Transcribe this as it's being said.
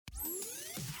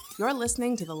You're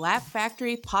listening to the Laugh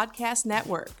Factory Podcast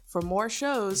Network. For more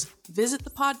shows, visit the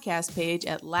podcast page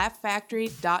at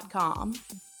laughfactory.com.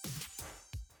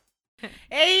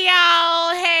 Hey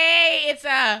y'all! Hey,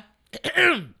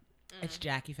 it's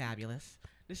Jackie Fabulous.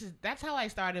 That's how I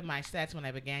started my sets when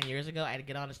I began years ago. I had to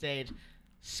get on the stage,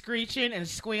 screeching and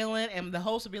squealing, and the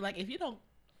host would be like, "If you don't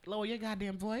lower your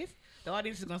goddamn voice, the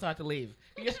audience is gonna start to leave.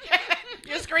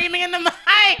 You're screaming in the mic."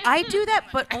 I do that,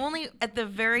 but only at the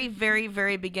very, very,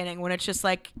 very beginning when it's just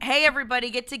like, "Hey, everybody,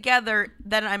 get together."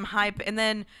 Then I'm hype, and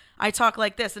then I talk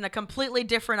like this in a completely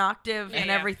different octave and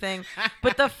everything.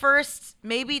 But the first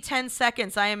maybe 10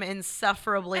 seconds, I am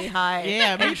insufferably high.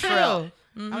 Yeah, me and too. shrill.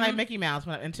 I'm like Mickey Mouse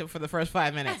for the first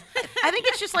 5 minutes. I think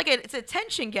it's just like it's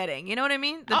attention getting. You know what I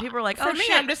mean? The people are like, for me,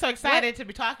 shit. I'm just so excited to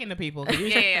be talking to people.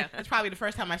 Yeah. It's probably the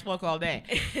first time I spoke all day.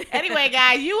 Anyway,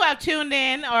 guys, you have tuned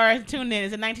in.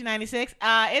 Is it 1996?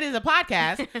 It is a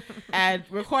podcast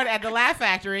recorded at the Laugh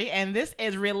Factory, and this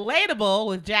is Relatable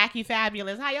with Jackie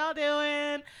Fabulous. How y'all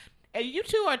doing? You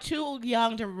two are too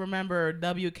young to remember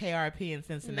WKRP in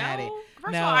Cincinnati. No.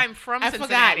 First of all, I'm from Cincinnati. I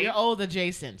forgot. You're old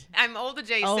adjacent. I'm old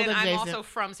adjacent. I'm also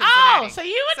from Cincinnati. Oh, so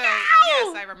you would know.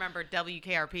 Yes, I remember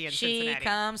WKRP in Cincinnati. She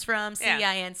comes from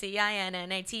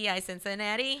CINCINNATI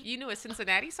Cincinnati. You knew a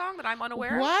Cincinnati song that I'm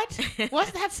unaware of? What?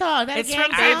 What's that song? That It's gang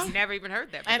from song? I've never even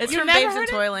heard that before. It's You from never Babes in heard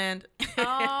it? Toyland.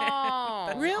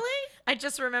 Oh. Really? I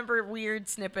just remember weird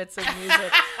snippets of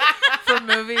music from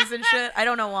movies and shit. I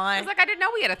don't know why. I was like, I didn't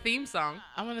know we had a theme song.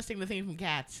 I'm going to sing the theme from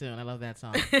Cats soon. I love that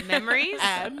song. Memories?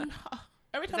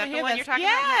 Every Is time that I the hear one that, you're talking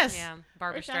yes. about? Yeah.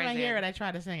 Barbara Every time I Streisand. hear it, I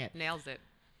try to sing it. Nails it.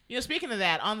 You know, speaking of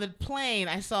that, on the plane,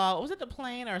 I saw, was it the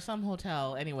plane or some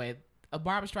hotel? Anyway, a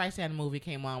Barbara Streisand movie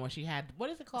came on where she had, what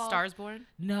is it called? Stars Born?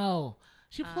 No.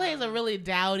 She plays a really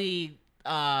dowdy,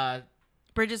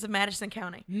 Bridges of Madison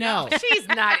County. no. She's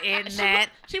not in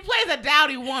that. She plays a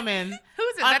dowdy woman.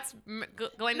 Who's it? That's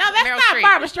Glenn. No, that's Meryl not Streep.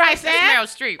 Barbara Streisand. That's Meryl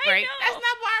Streep, right? That's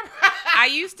not Barbara. I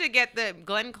used to get the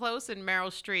Glenn Close and Meryl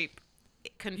Streep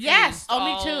confused. Yes. Oh,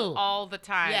 me too. All the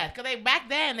time. Yeah, because back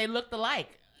then they looked alike.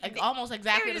 Like, almost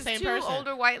exactly the They're same just person. two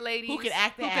older white ladies who could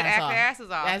act their their asses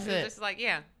off. That's It was it. just like,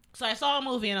 yeah. So I saw a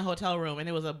movie in a hotel room, and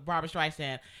it was a Barbara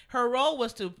Streisand. Her role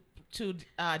was to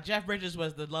Jeff Bridges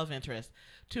was the love interest,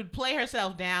 to play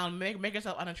herself down, make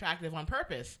herself unattractive on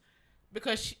purpose,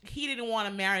 because he didn't want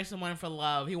to marry someone for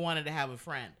love. He wanted to have a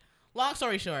friend. Long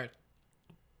story short.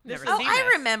 Never Oh, seen I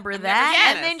this. remember I've that. never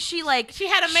seen And then this. she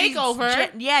had a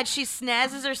makeover. She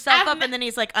snazzes herself up, and then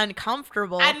he's like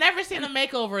uncomfortable. I've never seen a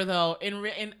makeover though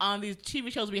in on these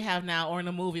TV shows we have now or in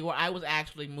a movie where I was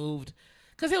actually moved,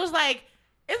 because it was like,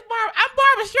 I'm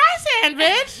Barbara Streisand,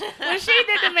 bitch. When she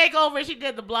did the makeover, she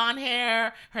did the blonde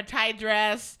hair, her tight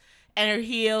dress, and her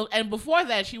heel. And before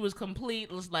that, she was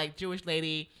complete, like Jewish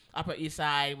lady Upper East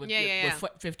Side with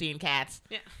 15 cats.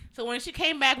 Yeah. So when she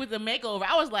came back with the makeover,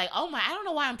 I was like, oh my, I don't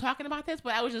know why I'm talking about this,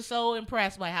 but I was just so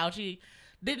impressed by how she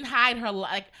didn't hide her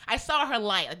light. Like, I saw her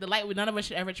light, like the light none of us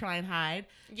should ever try and hide.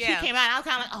 Yeah. She came out, and I was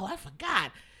kind of like, oh, I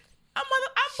forgot. I'm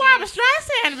Barbara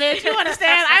Streisand, bitch. You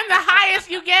understand? I'm the highest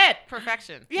you get.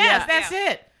 Perfection. Yes, that's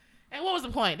it. And what was the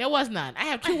point? There was none. I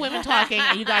have two women talking,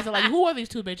 and you guys are like, who are these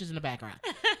two bitches in the background?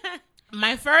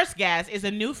 My first guest is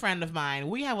a new friend of mine.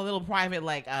 We have a little private,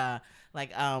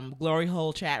 glory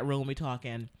hole chat room we talk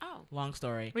in. Oh. Long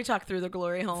story. We talk through the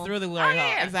glory hole. Through the glory hole.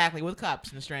 yeah. Exactly, with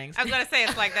cups and strings. I was going to say,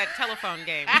 it's like that telephone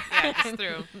game. Yeah, just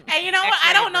through. And you know what?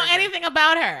 I X-rated don't know version. anything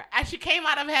about her. She came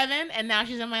out of heaven, and now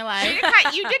she's in my life.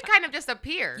 You did kind of just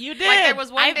appear. You did. Like, there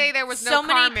was one day there was no so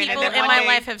many Carmen, people and then in one my day,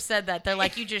 life have said that. They're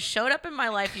like, you just showed up in my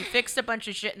life, you fixed a bunch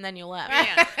of shit, and then you left.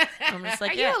 Yeah. I'm just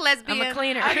like, Are you a lesbian? I'm a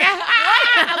cleaner.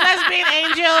 A lesbian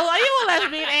angel? Are you a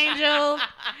lesbian angel?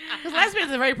 Because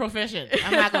lesbians are very proficient.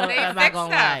 I'm not They gonna fix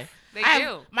lie. They I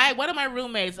do. have one of my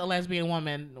roommates, a lesbian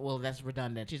woman. Well, that's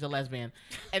redundant. She's a lesbian,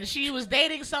 and she was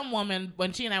dating some woman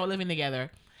when she and I were living together.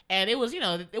 And it was,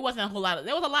 it wasn't a whole lot.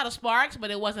 There was a lot of sparks,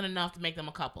 but it wasn't enough to make them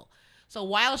a couple. So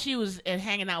while she was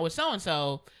hanging out with so and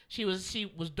so, she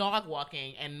was dog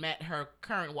walking and met her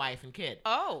current wife and kid.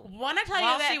 Oh. When I tell you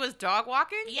While that she was dog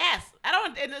walking? yes, I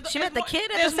don't. She met the kid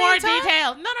at There's the more same time?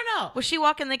 detail. No. Was she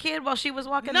walking the kid while she was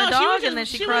walking No, the she dog, was just, and then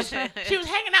she was, crossed? she was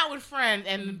hanging out with friends,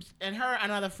 and her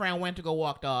and another friend went to go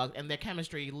walk dogs, and their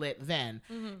chemistry lit then.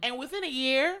 Mm-hmm. And within a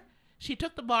year, she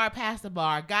took the bar past the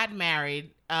bar, got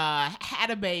married, had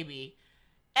a baby.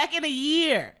 Like in a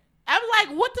year. I'm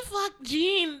like, what the fuck,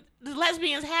 Gene? The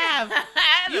lesbians have.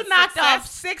 You knocked off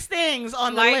 6 things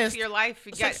on the list. Your life.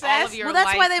 You got Success? all of your Well,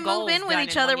 that's why life they move goals in with done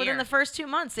each other 1 within year. the first 2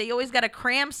 months. They always got to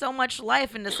cram so much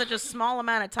life into such a small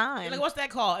amount of time. Like, what's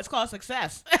that called? It's called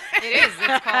success. It is.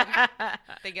 It's called.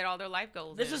 They get all their life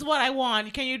goals. This in. is what I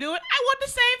want. Can you do it? I want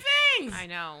the same things. I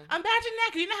know. Imagine that,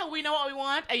 because you know how we know what we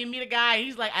want, and you meet a guy, and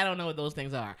he's like, I don't know what those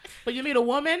things are. But you meet a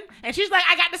woman, and she's like,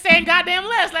 I got the same goddamn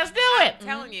list. Let's do it. I'm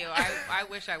telling you, I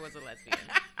wish I was a lesbian.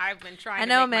 I've been trying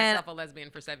know, to make man. myself a lesbian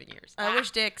for 7 years. I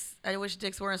wish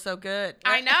dicks weren't so good.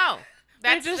 I know.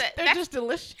 They're That's just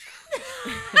delicious.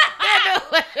 They're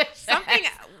delicious. something.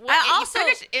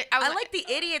 I like the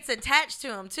idiots attached to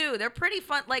them too. They're pretty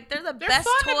fun. Like they're the best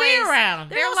fun toys. to be around.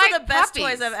 They're They're also like the best puppies.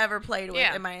 toys I've ever played with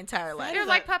Yeah. in my entire life. They're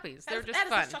like puppies. They're just that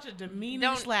fun. is such a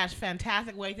demeaning /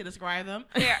 fantastic way to describe them.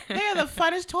 They're, They're the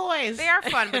funnest toys. they are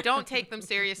fun, but don't take them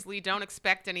seriously. Don't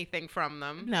expect anything from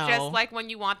them. No. Just like when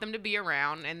you want them to be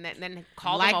around, and then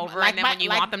call Like- them over, like and then my- when you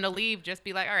like- want them to leave, just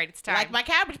be like, all right, it's time. Like my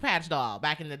Cabbage Patch doll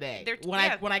back in the day. They're- When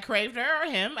yeah. I craved her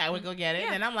or him, I would go get it,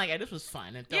 Yeah. and I'm like, hey, this was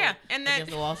fun. And throw Yeah, it and then-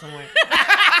 against the wall somewhere.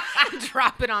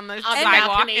 Drop it on the the sidewalk,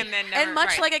 balcony. and then never, And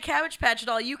much right. like a Cabbage Patch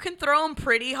doll, you can throw them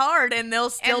pretty hard and they'll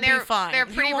still they're- be fine. they're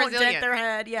pretty you won't resilient. dent their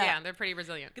head. Yeah. they're pretty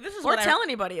resilient. This is Or what tell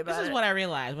anybody about This is it. what I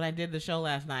realized when I did the show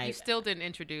last night. You still didn't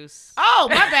introduce. Oh,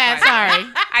 my bad.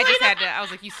 Sorry. I just had to. I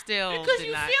was like, you still Because did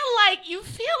you not.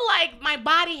 feel like my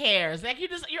body hairs. Like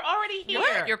you're already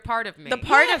here. You're part of me. The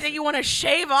part Yes. that you want to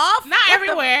shave off? Not What the-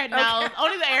 everywhere. No, Okay.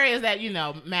 only the areas that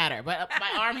matter. But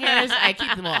my arm hairs, I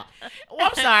keep them all. Well,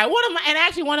 I'm sorry.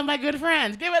 One of my good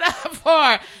friends. Give it up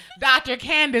for Dr.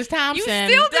 Candace Thompson.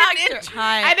 still Doctor.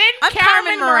 Hi. I didn't. I'm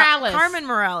Carmen Morales. Carmen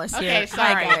Morales here. Okay,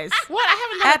 sorry, Hi, guys. What?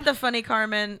 I haven't. At the funny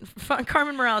Carmen,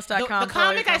 CarmenMorales.com. The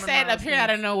comic I said Morales appeared out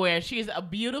of nowhere. She's a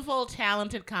beautiful,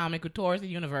 talented comic who tours the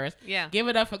universe. Yeah. Give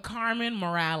it up for Carmen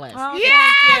Morales. Oh,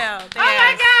 Yes! thank you. Oh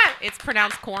my God! It's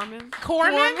pronounced Corman.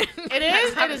 Corman? It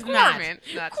is? It is not. Corman.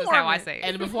 That's just how I say it.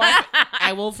 And before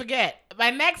I will forget, my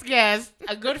next guest,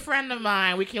 a good friend of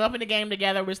mine, we came up in the game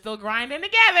together. We're still grinding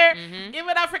together. Give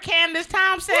it up for Candace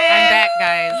Thompson. I'm back,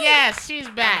 guys. Yes, she's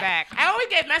back. back. I always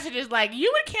get messages like,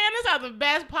 you and Candace are the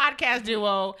best podcast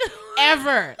duo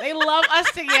ever. They love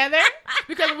us together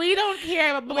because we don't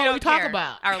care about what we talk care.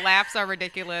 about. Our laughs are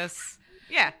ridiculous.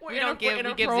 Yeah, We're we don't give. we're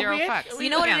We give zero inappropriate. fucks. You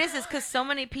know what Yeah. it is because so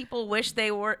many people wish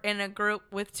they were in a group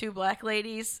with two black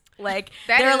ladies. Like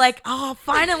That they're is- like, oh,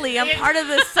 finally I'm part of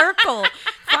the circle.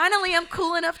 Finally, I'm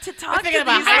cool enough to talk I'm to thinking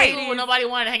about these high school ladies. when nobody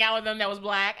wanted to hang out with them that was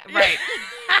black. Right.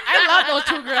 I love those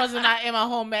two girls in my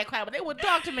home ec class, but they would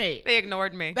talk to me. They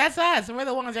ignored me. That's us. We're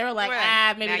the ones that were like,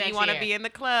 maybe now next you want to year. be in the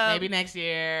club. Maybe next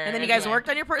year. And then you guys Anyway. worked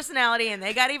on your personality, and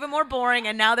they got even more boring,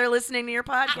 and now they're listening to your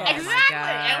podcast. Exactly.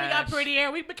 gosh. And we got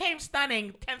prettier. We became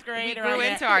stunning 10th grade. We right grew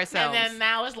there. into ourselves. And then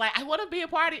now it's like, I want to be a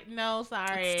party. No,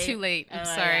 sorry. It's too late. I'm Oh,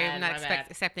 my sorry. bad, I'm not my bad.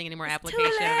 accepting any more Too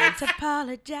applications. late to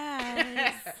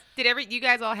apologize. Did you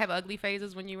guys all have ugly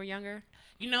phases when you were younger?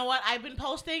 You know what? I've been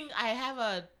posting. I have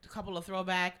a couple of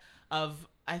throwback of,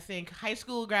 I think, high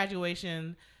school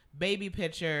graduation, baby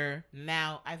picture.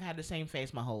 Now I've had the same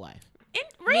face my whole life.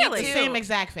 Really? The same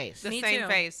exact face. The Me same too.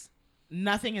 face.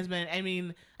 Nothing has been. I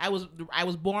mean, I was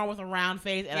born with a round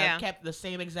face, and Yeah. I've kept the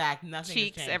same exact. Nothing.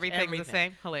 Cheeks, has changed. everything's the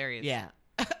same. Hilarious. Yeah.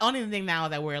 Only thing now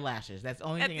is I wear lashes. That's the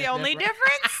only That's thing. the only different.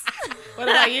 difference. What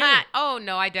about you? Oh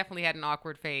no, I definitely had an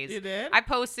awkward phase. You did? I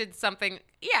posted something.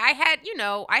 Yeah, I had.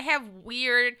 I have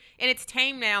weird, and it's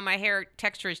tame now. My hair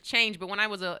texture has changed, but when I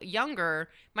was younger,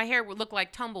 my hair would look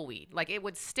like tumbleweed. Like it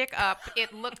would stick up.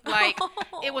 It looked like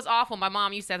it was awful. My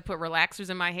mom used to have to put relaxers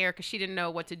in my hair because she didn't know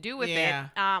what to do with Yeah. it.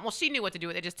 Well, she knew what to do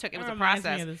with it. It just took. It was a reminds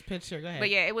process. Me of this picture. Go ahead. But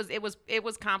yeah, it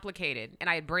was complicated, and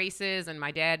I had braces, and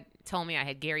my dad told me I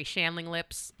had Gary Shandling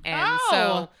lips, and Oh.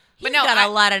 so. But He's no, got I- a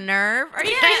lot of nerve. Are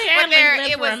you? Yeah, but there, lips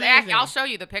it were was. amazing. I'll show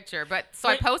you the picture. But so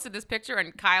I Wait. posted this picture,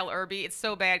 and Kyle Irby. It's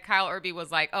so bad. Kyle Irby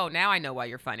was like, "Oh, now I know why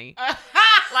you're funny."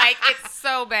 Like it's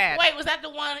so bad. Wait, was that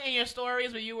the one in your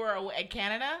stories where you were in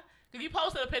Canada? Because you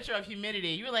posted a picture of humidity.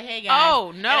 You were like, "Hey guys." Oh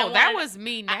And no, I that wanted- was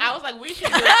me. Now I was like, "We should."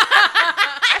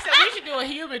 I said we should do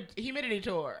a humidity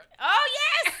tour. oh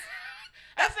yes,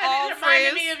 I said all it reminded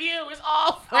frizz. me of you. It's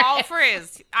all frizz. all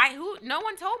frizz. No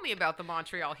one told me about the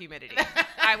Montreal humidity.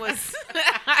 I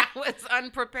was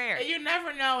unprepared. You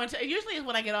never know until usually it's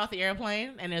when I get off the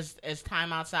airplane and it's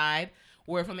time outside.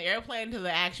 Where from the airplane to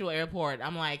the actual airport,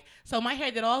 I'm like, so my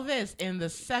hair did all this in the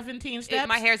 17 steps.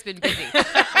 My hair's been busy.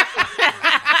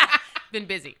 Been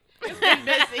busy. It's been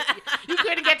busy. You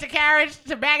couldn't get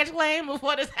to baggage claim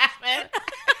before this happened.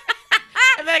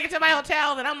 And then I get to my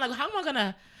hotel, and I'm like, how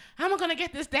am I gonna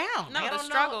get this down? No, I the don't know.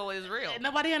 struggle is real.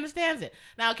 Nobody understands it.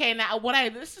 Now, okay,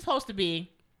 this is supposed to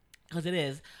be, because it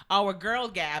is, our Girl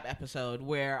Gab episode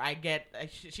where I get,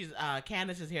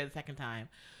 Candace is here the second time,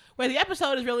 where the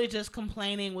episode is really just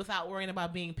complaining without worrying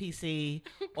about being PC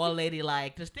or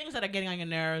ladylike. Just things that are getting on your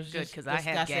nerves. Good, just because I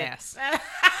had discuss it.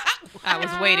 gas. I was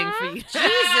waiting for you.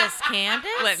 Jesus, Candace.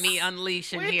 Let me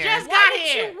unleash in We here. just Why got didn't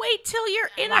here. you wait till you're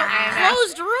in Why? a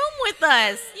closed room with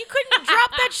us? You couldn't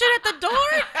drop that shit at the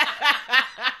door?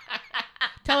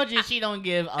 Told you she don't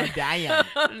give a damn.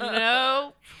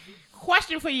 No.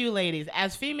 Question for you ladies,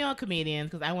 as female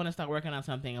comedians, because I want to start working on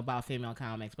something about female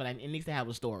comics, but it needs to have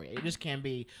a story. It just can't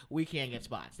be we can't get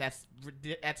spots. That's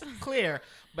clear,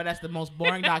 but that's the most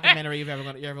boring documentary you're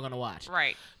ever gonna watch.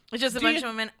 Right. It's just a Do bunch you-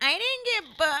 of women. I didn't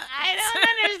get butt. I don't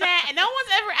understand. No one's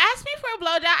ever asked me for a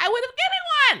blowjob. I would have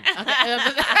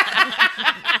given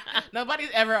one. Nobody's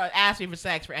ever asked me for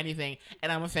sex for anything, and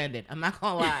I'm offended. I'm not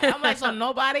gonna lie. I'm like, so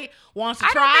nobody wants to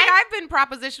I try. don't think I've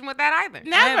been propositioned with that either. I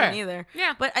Never. haven't either.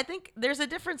 Yeah. But I think there's a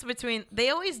difference between they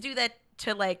always do that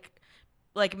to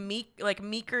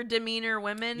meeker demeanor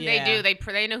women. Yeah. They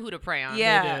do. They know who to prey on.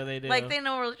 Yeah, They do. Like they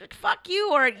know, fuck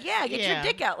you, or get your Yeah.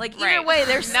 dick out. Like Right. either way,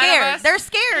 they're None of scared. us- They're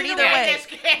scared either way, way.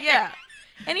 they're scared. Yeah.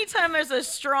 Anytime there's a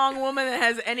strong woman that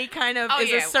has any kind of Oh, is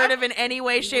yeah. assertive in any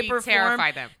way, shape, We or form,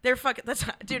 terrify them. they're fucking.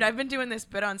 Dude, I've been doing this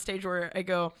bit on stage where I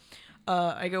go,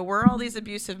 where are all these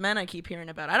abusive men I keep hearing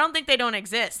about? I don't think they don't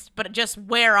exist, but just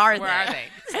where are they? Where are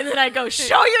they? And then I go,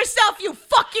 show yourself, you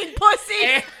fucking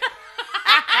pussy.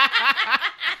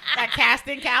 That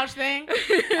casting couch thing.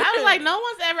 I was like, no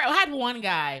one's ever. I had one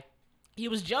guy. He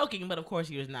was joking, but of course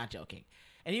he was not joking.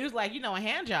 And he was like, a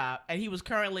hand job, and he was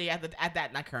currently at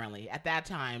that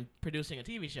time producing a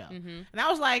TV show. Mm-hmm. And I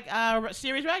was like,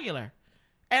 series regular,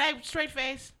 and I straight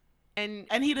face, And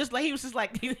and he was just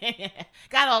like,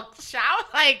 got all shout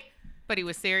like. but he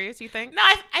was serious, you think? No,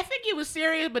 I think he was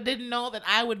serious, but didn't know that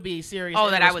I would be serious. Oh,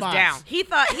 in that I was response. down. He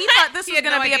thought this He was had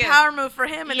gonna no be idea. a power move for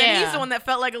him, and then he's Yeah. the one that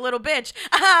felt like a little bitch.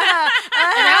 And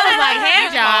I was like,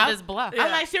 hand He called job. his bluff.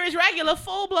 I'm like, series regular,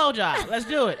 full blowjob. Let's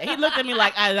do it. And he looked at me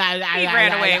like, He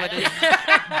ran away with his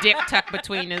dick tucked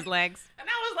between his legs. And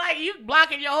I was like, you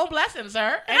blocking your own blessing,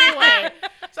 sir. Anyway,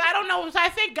 so I don't know. So I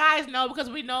think guys know because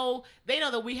they know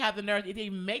that we have the nerve to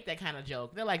even make that kind of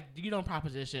joke. They're like, you don't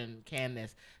proposition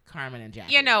Candace, Carmen, and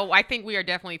Jackie. I think we are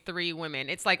definitely three women.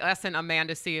 It's like us and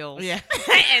Amanda Seales. Yeah.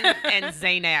 and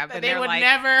Zaynab. And They they're would like,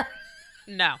 never.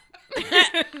 no.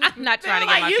 I'm not trying to They're get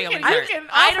my like, feelings you hurt. can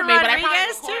Ida offer me, but I probably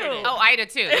Rodriguez, recorded too. it. Oh, Ida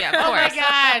too. Yeah, of Oh course. my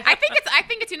God. I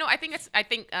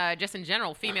think just in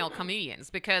general female comedians,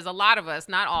 because a lot of us,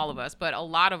 not all of us, but a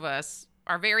lot of us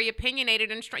are very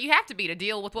opinionated and strong. You have to be to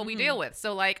deal with what we deal with.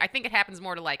 So like I think it happens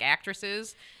more to like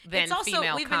actresses than It's also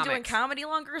female we've comics. been doing comedy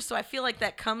longer, so I feel like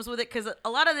that comes with it because a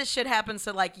lot of this shit happens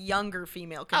to like younger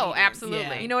female comedians. Oh, absolutely.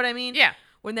 Yeah. You know what I mean? Yeah.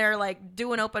 When they're like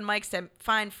doing open mics to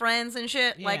find friends and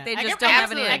shit, like Yeah. they I just get- don't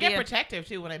have any absolutely. I idea. get protective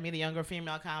too when I meet a younger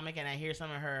female comic and I hear some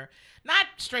of her, not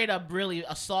straight up really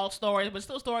assault stories, but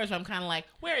still stories where I'm kind of like,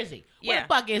 where is he? Where Yeah. the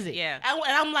fuck is he? Yeah. And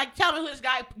I'm like, tell me who this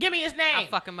guy. Give me his name. I'll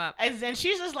fuck him up. And then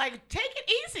she's just like, take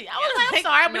it easy. I was like, I'm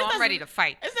sorry, but No, this I'm ready to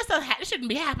fight. It shouldn't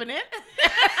be happening.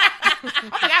 I'm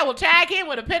like, I will tag him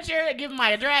with a picture and give him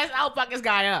my address. I'll fuck this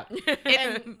guy up.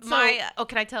 And so-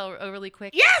 Can I tell really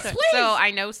quick? Yes, so, please. So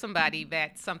I know somebody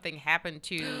that something happened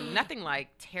to, nothing like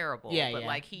terrible, Yeah, but yeah.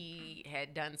 like he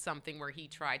had done something where he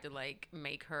tried to like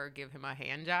make her give him a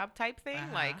hand job type thing,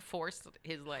 Uh-huh. like force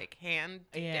his like hand.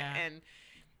 Yeah.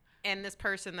 And this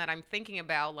person that I'm thinking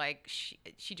about, like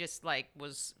she just like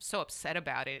was so upset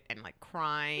about it and like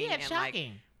crying. Yeah, and shocking.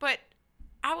 Like, but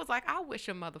I was like, I wish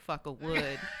a motherfucker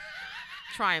would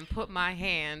try and put my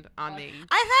hand on the. I've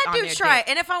had on dudes their try, dick.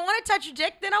 and if I want to touch your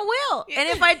dick, then I will. And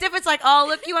if it's like, oh,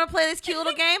 look, you want to play this cute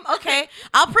little game? Okay,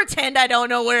 I'll pretend I don't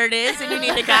know where it is, and you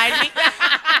need to guide me.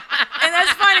 And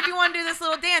that's fine if you want to do this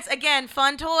little dance. Again,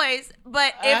 fun toys.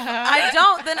 But if I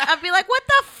don't, then I'd be like, what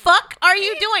the fuck are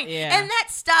you doing? Yeah. And that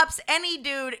stops any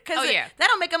dude, because Oh, yeah.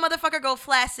 that'll make a motherfucker go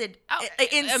flaccid Oh,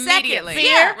 in immediately. seconds.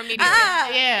 Yeah, immediately.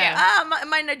 Yeah.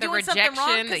 Am I doing something wrong?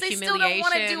 rejection, Because the they still don't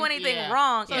want to do humiliation. anything Yeah.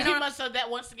 wrong. So You he know? must have that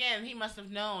once again. He must have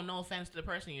known. No offense to the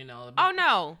person you know. Oh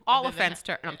no! All Other than offense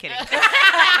to her. No, I'm kidding.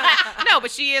 No,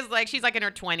 but she's like in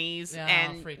her 20s Yeah,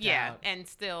 and freaked yeah, out. and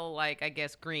still like I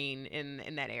guess green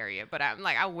in that area. But I'm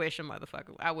like, I wish a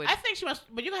motherfucker. I would I think she must,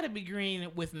 but you got to be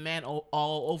green with men all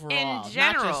overall, in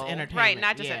general, not just entertainment, right?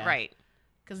 Not just yeah. right.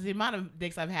 Because the amount of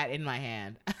dicks I've had in my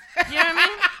hand, You know what I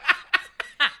mean?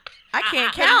 I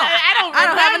can't count. I don't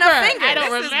have enough remember. fingers. I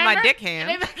don't This is remember. my dick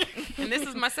hand, and this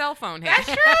is my cell phone hand. That's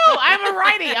true. I'm a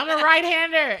righty. I'm a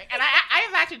right-hander, and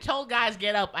I've actually told guys,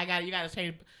 get up. You got to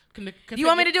change. You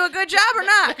want me to do a good job or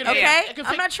not? the- Okay. the config-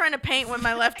 I'm not trying to paint with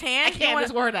my left I hand. can't get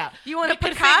this word out. you want a The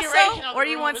Picasso, configuration of or the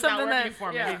you room want is not something working that-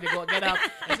 for me. yeah. I need to go get up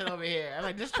and sit over here. I'm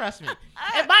like, just trust me.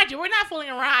 And mind you, we're not fooling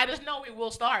around. I just know we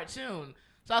will start soon.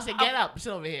 So I'll say, get up,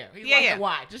 sit over here. He's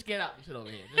why? Just get up and sit over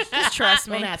here. Just trust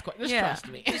me. Don't ask questions. Just trust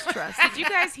me. Just trust. Did you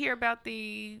guys hear about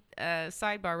the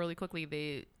sidebar really quickly?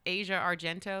 The Asia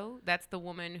Argento, that's the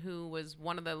woman who was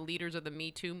one of the leaders of the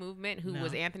Me Too movement, who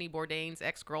was Anthony Bourdain's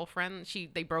ex-girlfriend.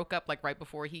 They broke up like right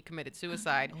before he committed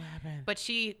suicide. What happened? But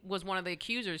she was one of the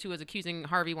accusers who was accusing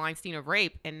Harvey Weinstein of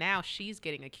rape, and now she's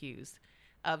getting accused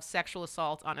of sexual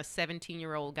assault on a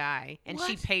 17-year-old guy, and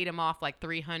she paid him off like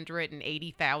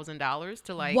 $380,000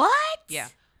 to like. What? Yeah.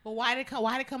 Well, why did it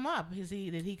come up? Did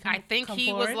he come? I think come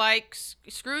he forward? was like,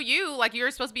 screw you. Like,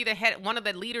 you're supposed to be the head, one of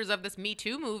the leaders of this Me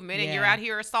Too movement, and you're out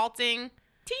here assaulting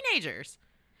teenagers.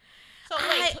 So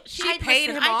wait, she paid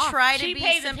him off. I try to She be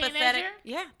paid the sympathetic. teenager?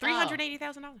 Yeah,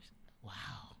 $380,000. Wow.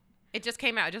 It just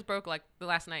came out. It just broke like the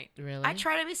last night. Really? I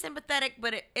try to be sympathetic,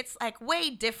 but it's like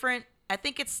way different. I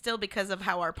think it's still because of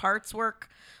how our parts work.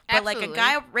 But like a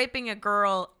guy raping a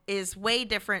girl is way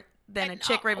different than a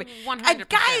chick raping. 100%. A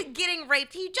guy getting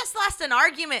raped, he just lost an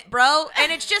argument, bro.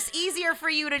 And it's just easier for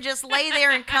you to just lay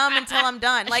there and come until I'm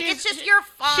done. Like, it's just, you're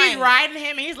fine. She's riding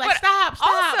him, and he's like, But stop.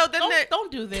 also, then don't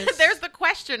do this. There's the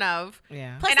question of.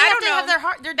 Yeah. Plus, And they I have don't to know.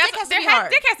 have their dick has to be Their hard.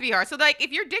 dick has to be hard. So, like,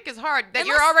 if your dick is hard, that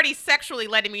you're Unless- already sexually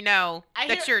letting me know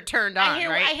that you're turned on,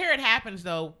 right? I hear it happens,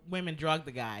 though. Women drug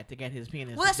the guy to get his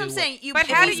penis. Well, that's what I'm saying. But if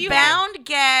how do he's you bound,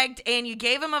 gagged, and you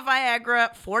gave him a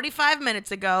Viagra 45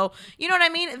 minutes ago, you know what I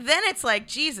mean? Then it's like,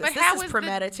 Jesus, But this how is is the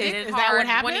premeditated. dick Is that what hard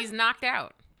happened? when he's knocked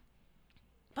out?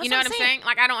 That's You know what I'm saying?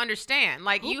 Like, I don't understand.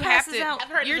 Like, Who you have passes to. out? I've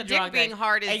heard Your it's a dick drug being that-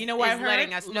 hard is, and you know what is I've heard?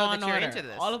 letting us know Law that and you're Order. into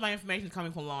this. All of my information is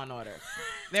coming from Law and Order.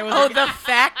 There was Oh, a-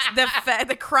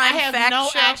 the crime I have fact no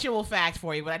show. actual facts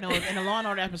for you, but I know in the Law and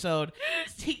Order episode,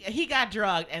 he got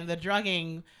drugged, and the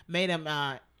drugging made him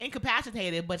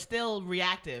incapacitated, but still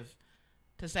reactive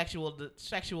to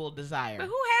sexual desire. But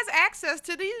who has access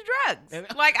to these drugs?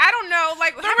 Like, I don't know.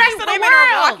 Like, The how rest many of the women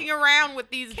are world. walking around with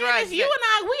these drugs? Candace, you and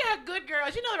I, we are good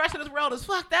girls. You know the rest of this world is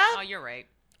fucked up. Oh, you're right.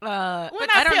 We're But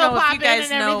not I don't pill know if you popping guys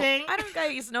and know. everything. I don't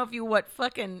guys know if you what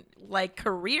fucking like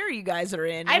career you guys are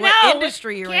in. I what know.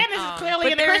 industry you're in. Candace is clearly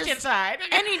But in the there's- Christian side.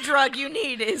 Any drug you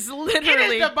need is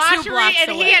literally It is debauchery 2 blocks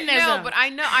and away. hedonism. No, but I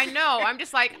know. I'm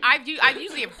just like, I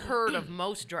usually have heard of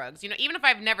most drugs. You know, even if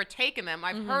I've never taken them,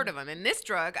 I've heard of them. And this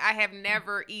drug, I have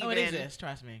never even. Oh, it exists.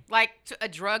 Trust me. Like a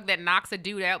drug that knocks a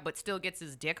dude out but still gets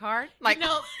his dick hard. Like,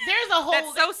 No, there's a whole.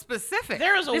 that's so specific.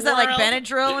 There is a Is world. that like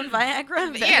Benadryl and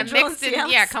Viagra? yeah, Benadryl mixed in, and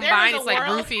Cialis? yeah, combined. a It's like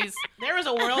world- roofies. There is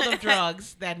a world of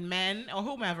drugs that men or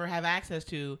whomever have access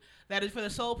to that is for the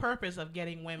sole purpose of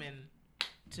getting women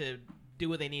to do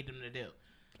what they need them to do.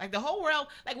 Like the whole world,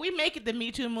 like we make it the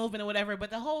Me Too movement or whatever, but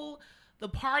the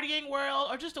partying world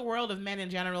or just the world of men in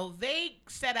general, they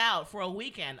set out for a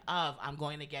weekend of I'm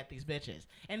going to get these bitches.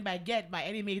 And by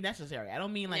any means necessary. I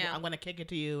don't mean like Yeah. I'm going to kick it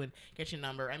to you and get your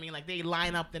number. I mean like they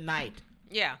line up the night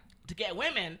Yeah. to get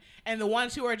women, and the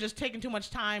ones who are just taking too much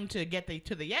time to get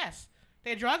to the yes,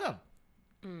 they drug them.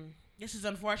 This is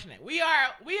unfortunate. We are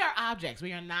objects.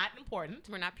 We are not important.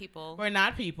 We're not people. We're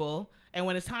not people. And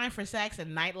when it's time for sex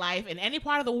and nightlife in any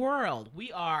part of the world,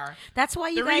 we are. That's why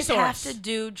you The guys resource. have to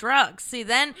do drugs. See,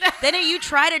 then you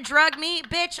try to drug me,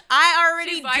 bitch. I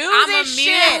already She's like, do I'm this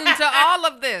immune shit. to all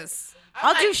of this.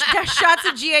 I'll do shots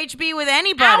of GHB with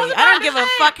anybody. I was I about don't to give a say.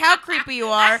 fuck how creepy you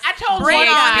are. I told Bring one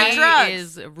on guy the drugs.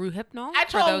 is Rohypnol. I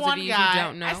for told those one of you guy. who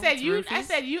don't know. I said It's you.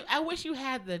 roofies. I wish you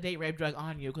had the date rape drug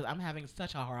on you because I'm having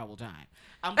such a horrible time.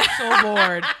 I'm so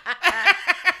bored.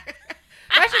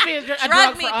 That should be a drug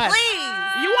Drug me, for us.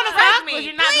 please. You want to Drug fuck? me, Because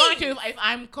you're not please. going to if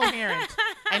I'm coherent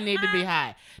and need to be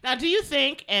high. Now, do you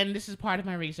think, and this is part of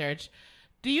my research,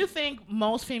 do you think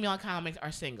most female comics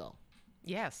are single?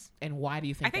 Yes. And why do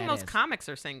you think I think that most is? comics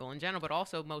are single in general, but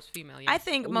also most female. Yes. I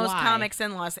think most Why? comics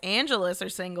in Los Angeles are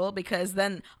single because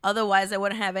then otherwise I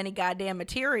wouldn't have any goddamn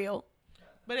material.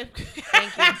 But if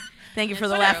Thank you for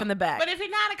the It's laugh true. in the back. But if you're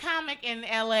not a comic in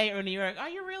LA or New York, are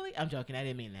you really? I'm joking. I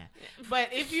didn't mean that. But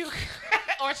if you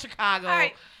or Chicago, All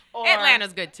right. or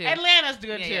Atlanta's good too. Atlanta's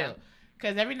good Yeah, too. yeah.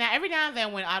 Because every now and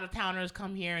then when out of towners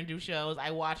come here and do shows,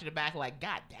 I watch in the back like,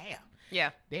 God damn,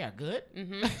 Yeah. they are good.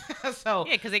 Mm-hmm. So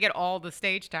Yeah, because they get all the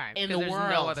stage time. in 'cause the there's world,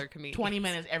 no other comedians. 20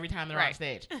 minutes every time they're on Right.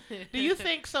 stage. Do you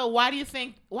think so? Why do you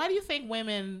think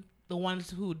women, the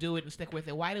ones who do it and stick with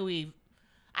it,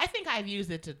 I think I've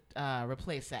used it to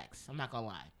replace sex. I'm not gonna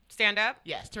lie. Stand up.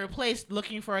 Yes, to replace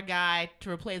looking for a guy, to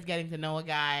replace getting to know a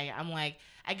guy. I'm like,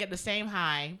 I get the same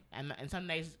high, and some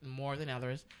days more than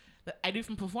others, that I do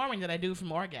from performing that I do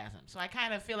from orgasm. So I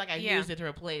kind of feel like I Yeah. used it to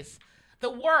replace the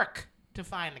work to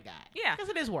find a guy. Yeah. Because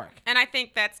it is work. And I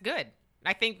think that's good.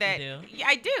 I think that You do? Yeah,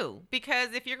 I do,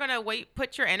 because if you're gonna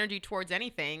put your energy towards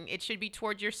anything, it should be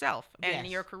towards yourself and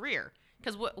Yes. your career.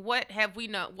 Because what have we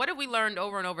know? What have we learned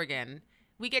over and over again?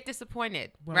 We get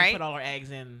disappointed, When right? we put all our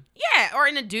eggs in. Yeah, or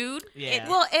in a dude. Yeah.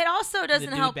 Well, it also the doesn't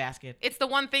dude help. basket. It's the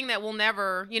one thing that will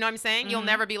never, you know what I'm saying? You'll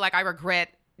never be like, I regret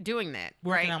doing that.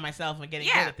 Working right? on myself and getting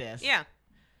yeah. good at this. Yeah.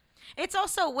 It's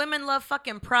also women love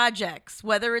fucking projects,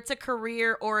 whether it's a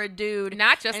career or a dude.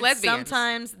 Not just and lesbians.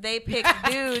 Sometimes they pick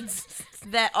dudes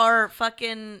that are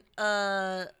fucking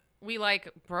We like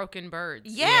broken birds.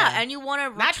 yeah, and you want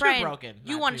to Not try too and broken.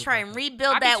 you Not want too to try and broken.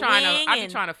 rebuild that wing. I'd be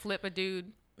and, trying to flip a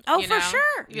dude. oh, you for know? sure.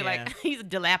 You'd be Yeah. like, he's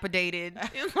dilapidated.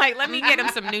 It's like, let me get him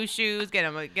some new shoes, get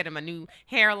him a new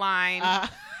hairline.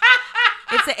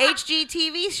 It's a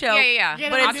HGTV show. yeah.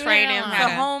 Get But him I'll a it's new train him hairline. how the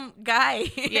to. home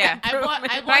guy. Yeah. I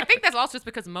But I think that's also just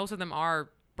because most of them are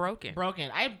broken.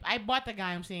 broken. I bought the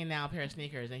guy I'm seeing now a pair of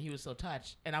sneakers, and he was so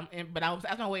touched.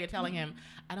 That's my way of telling him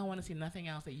I don't want to see nothing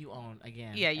else that you own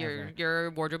again. Yeah, ever.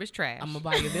 your wardrobe is trash. I'm gonna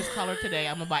buy you this color today.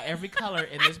 I'm gonna buy every color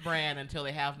in this brand until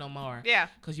they have no more. Yeah.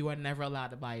 Because you are never allowed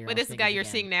to buy your. But own this is the guy sneakers you're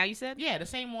again. seeing now, you said? Yeah, the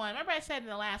same one. Remember I said in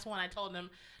the last one I told him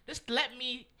just let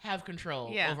me have control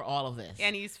Yeah. over all of this,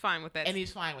 And he's fine with that. and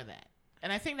he's fine with that.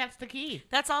 And I think that's the key.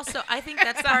 That's also, I think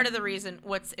that's part of the reason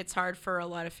it's hard for a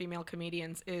lot of female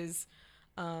comedians is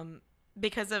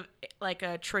because of like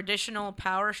a traditional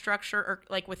power structure or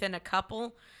like within a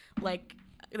couple, like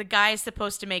the guy is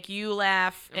supposed to make you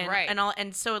laugh and, Right. and all.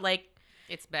 And so like,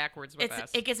 It's backwards with us.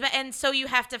 it gets and so you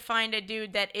have to find a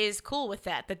dude that is cool with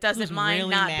that doesn't Who's mind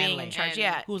really not being manly. in charge. And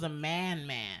Yeah, Who's a man?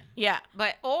 yeah.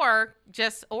 But or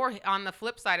on the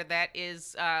flip side of that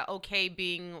is okay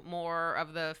being more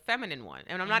of the feminine one.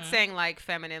 And I'm not saying like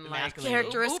feminine like masculine.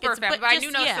 Characteristics, uber feminine, but but I just-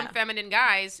 do know yeah. some feminine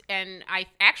guys, and I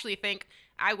actually think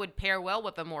I would pair well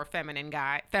with a more feminine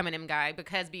guy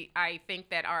because I think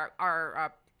that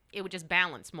our it would just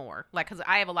balance more. Like, because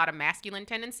I have a lot of masculine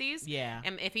tendencies. Yeah.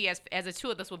 And if he has, as the two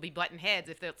of us would be butting heads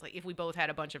if we both had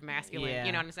a bunch of masculine, Yeah.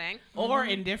 you know what I'm saying? Or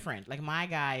indifferent. Like my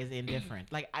guy is indifferent.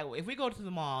 Like if we go to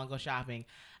the mall and go shopping,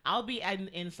 I'll be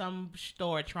in some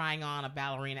store trying on a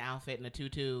ballerina outfit and a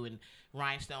tutu and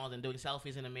rhinestones and doing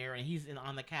selfies in the mirror, and he's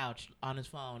on the couch on his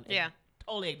phone, and Yeah.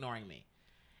 totally ignoring me.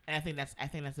 And I think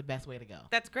that's the best way to go.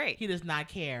 That's great. He does not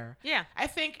care. Yeah. I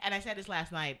think, and I said this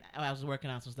last night, I was working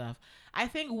on some stuff. I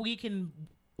think we can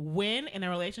win in a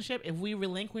relationship if we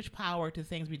relinquish power to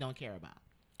things we don't care about.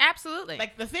 Absolutely.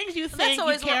 Like the things you That's think you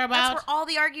always care about. That's where all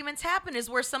the arguments happen is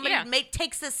where somebody Yeah.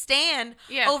 takes a stand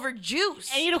Yeah. over juice.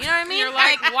 And you don't- know what I mean? You're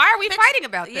like, why are we fighting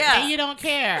about this? Yeah. And you don't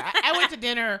care. I went to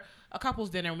dinner, a couple's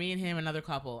dinner, me and him, another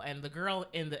couple, and the girl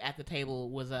at the table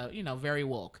was very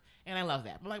woke, and I love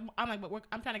that. I'm like, but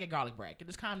I'm trying to get garlic bread.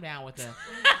 Just calm down with the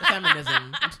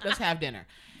feminism. Let's have dinner.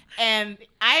 And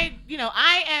I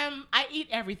eat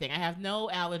everything. I have no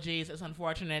allergies. It's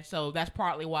unfortunate, so that's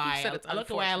partly why You said it's I look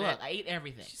the way I look. unfortunate. I eat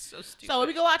everything. She's so stupid. So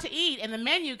we go out to eat, and the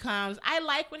menu comes. I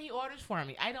like when he orders for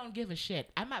me. I don't give a shit.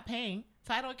 I'm not paying,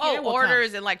 so I don't care. what orders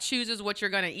comes. and like chooses what you're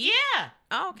gonna eat. Yeah.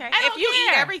 Oh, okay. I don't If you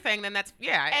eat care. everything, then that's But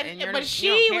you she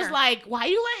don't was care. like, "Why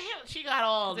you let him?" She got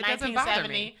all It doesn't bother 1970.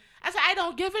 me. I said, "I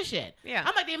don't give a shit." Yeah.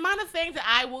 I'm like, the amount of things that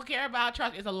I will care about,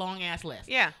 trust, is a long ass list.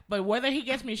 Yeah. But whether he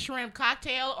gets me shrimp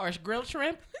cocktail or grilled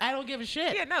shrimp, I don't give a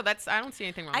shit. Yeah, no, I don't see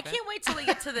anything wrong I with that. can't wait till we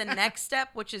get to the next step,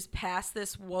 which is past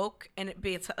this woke, and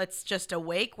it's just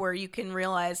awake, where you can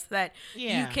realize that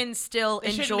Yeah. you can still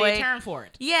There shouldn't enjoy. be a term for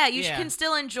it. Yeah, you Yeah. can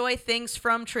still enjoy things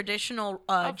from traditional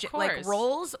Of like course.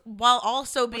 roles while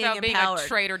also being Without being empowered. a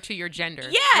traitor to your gender.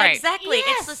 Yeah, Right. exactly.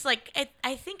 Yes. It's just like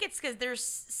I think it's because they're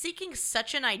seeking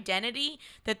such an identity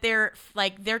that they're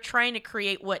trying to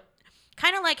create what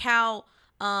kind of like how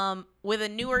with a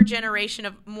newer generation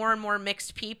of more and more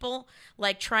mixed people,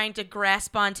 like trying to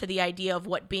grasp onto the idea of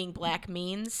what being black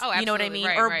means. Oh, you know what I absolutely. mean?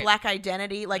 Right, or right. black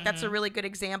identity. Like that's a really good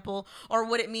example. Or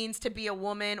what it means to be a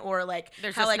woman, or like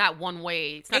There's how, just like, not one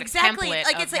way. It's not exactly. a template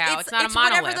Like of it's how. it's not it's a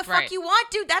monolith. whatever the right. fuck you want,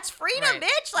 dude. That's freedom, Right.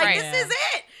 bitch. Like Right. this is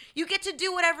it. You get to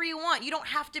do whatever you want. You don't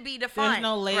have to be defined. There's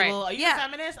no label. Right. Are you Yeah. a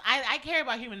feminist? I care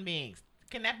about human beings.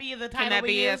 Can that be the title? Can that we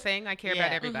be a use? thing? I care Yeah.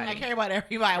 about everybody. I care about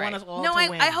everybody. I want Right. us all No, to I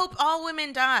win. hope all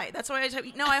women die. That's why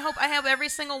I hope I have every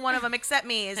single one of them except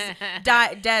me is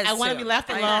dead. I want to be left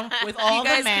alone with all You the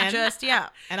guys men, can just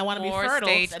and I want to be More fertile,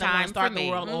 stage and I want time to start for the me.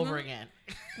 world over again.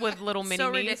 With little mini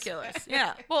so me's. ridiculous.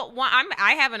 Yeah. Well,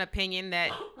 I have an opinion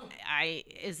that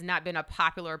has not been a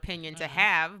popular opinion to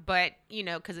have, but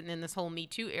because in this whole Me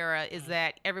Too era, is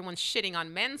that everyone's shitting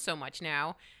on men so much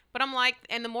now. But I'm like,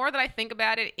 and the more that I think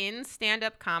about it in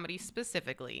stand-up comedy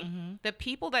specifically, the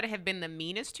people that have been the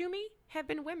meanest to me have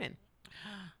been women.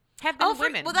 have been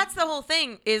women. Well, that's the whole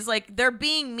thing is like they're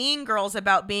being mean girls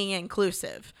about being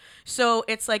inclusive. So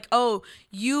it's like, oh,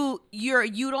 you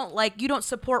don't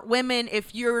support women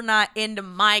if you're not into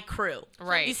my crew.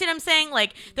 Right. You see what I'm saying?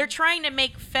 Like they're trying to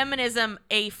make feminism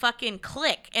a fucking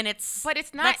clique, and but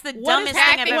it's not. That's the dumbest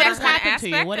thing I've what ever has heard. happened to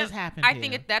you? What has happened I to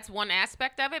think you? that's one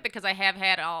aspect of it because I have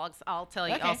had. I'll tell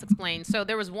you. Okay. I'll explain. So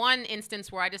there was one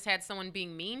instance where I just had someone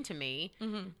being mean to me.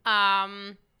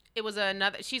 It was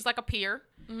another. She's like a peer,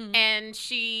 and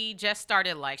she just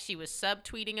started like she was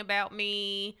subtweeting about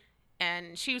me.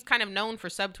 And she was kind of known for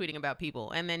subtweeting about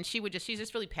people. And then she's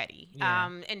just really petty.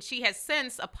 Yeah. And she has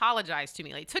since apologized to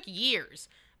me. Like, it took years.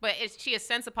 But she has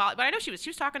since apologized. But I know she was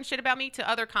talking shit about me to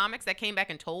other comics that came back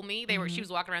and told me. She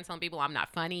was walking around telling people I'm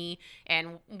not funny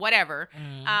and whatever.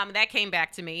 That came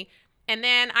back to me. And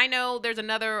then I know there's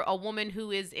a woman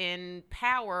who is in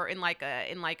power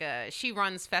she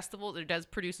runs festivals or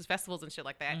produces festivals and shit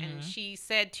like that. And she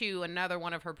said to another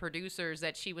one of her producers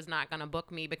that she was not going to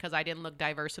book me because I didn't look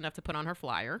diverse enough to put on her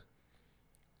flyer.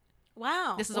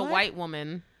 Wow. This is a white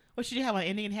woman. What, should you have an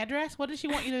Indian headdress? What does she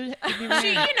want you to be She,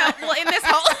 wearing? in this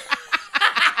whole...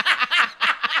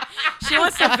 She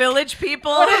wants the village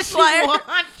people. What does she flyer. want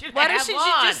you to Why have doesn't on?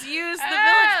 she just use the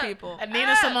village people? A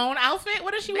Nina Simone outfit?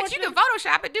 What does she want But you you can to...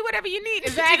 Photoshop it, do whatever you need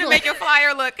Exactly. to make your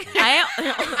flyer look.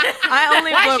 I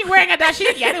only Why is book. she wearing a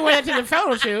dashiki? I didn't wear that to the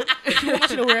photo shoot. She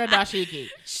wants you to wear a dashiki.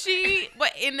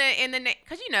 But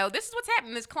because this is what's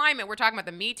happening in this climate. We're talking about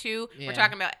the Me Too. Yeah. We're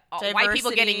talking about white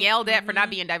people getting Diversity. yelled at for not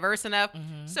being diverse enough.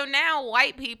 So now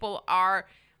white people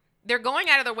they're going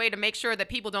out of their way to make sure that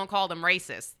people don't call them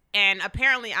racist. And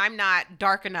apparently I'm not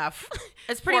dark enough.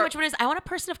 It's pretty much what it is. I want a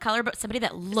person of color, but somebody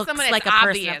that looks Someone that's like a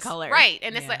obvious. person of color. Right.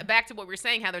 And it's Yeah. like back to what we were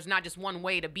saying, how there's not just one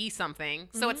way to be something.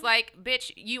 So it's like,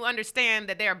 bitch, you understand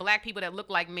that there are black people that look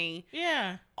like me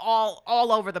Yeah. all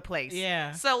over the place.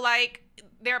 Yeah. So like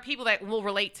there are people that will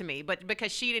relate to me, but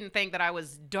because she didn't think that I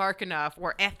was dark enough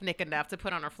or ethnic enough to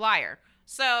put on her flyer.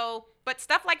 So, but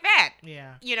stuff like that,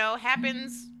 Yeah.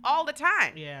 happens all the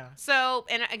time. Yeah. So,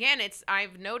 and again,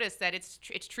 I've noticed that it's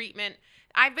treatment.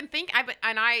 I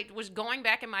was going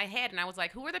back in my head and I was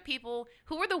like, who are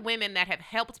the women that have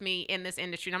helped me in this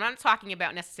industry? And I'm not talking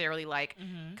about necessarily like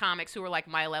comics who are like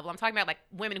my level. I'm talking about like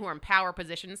women who are in power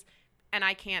positions. And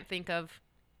I can't think of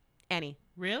any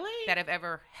Really? that have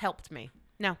ever helped me.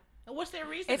 No. What's their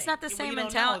reasoning? It's not the Well, same you don't know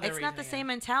mentality. their It's not the reasoning. same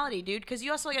mentality, dude. Because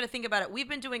you also got to think about it. We've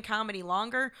been doing comedy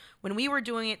longer. When we were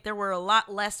doing it, there were a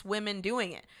lot less women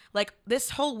doing it. Like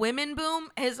this whole women boom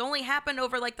has only happened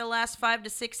over like the last 5 to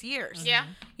 6 years. Yeah.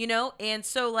 And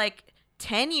so like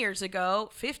 10 years ago,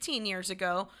 15 years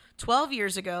ago, 12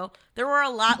 years ago, there were a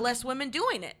lot less women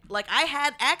doing it. Like I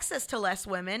had access to less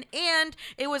women, and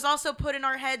it was also put in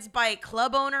our heads by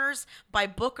club owners, by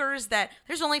bookers that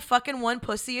there's only fucking one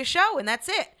pussy a show and that's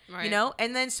it. Right.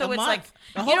 And then so A it's month. like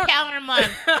the whole calendar month.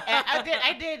 And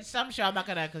I did some show. I'm not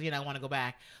gonna because I want to go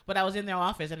back. But I was in their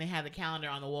office and they had the calendar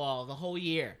on the wall the whole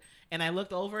year. And I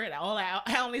looked over it. I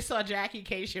only saw Jackie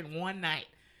Cation one night.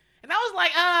 And I was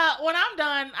like, when I'm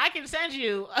done, I can send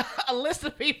you a list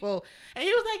of people. And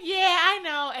he was like, yeah, I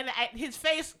know. And his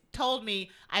face told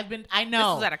me, I know.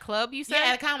 This was at a club, you said?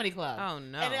 Yeah, at a comedy club. Oh,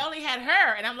 no. And they only had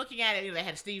her. And I'm looking at it. They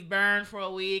had Steve Byrne for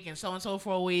a week and so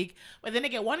for a week. But then they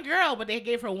get one girl, but they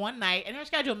gave her one night. And her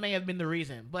schedule may have been the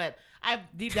reason. But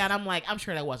deep down, I'm like, I'm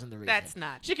sure that wasn't the reason. That's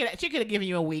not. She could have given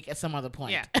you a week at some other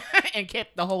point. Yeah. And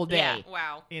kept the whole day. Yeah.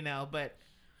 Wow. But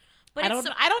But I it's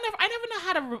never know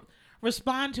how to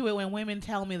respond to it when women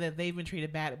tell me that they've been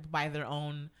treated bad by their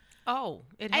own. Oh,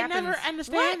 it I happens. never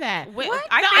understand that. What?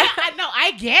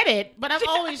 I get it, but I'm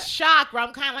always shocked where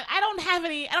I'm kind of like, I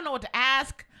don't know what to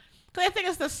ask. Because I think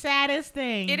it's the saddest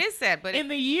thing. It is sad, but in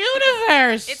the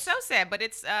universe. it's so sad, but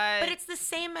it's But it's the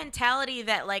same mentality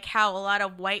that like how a lot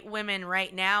of white women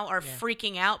right now are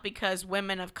freaking out because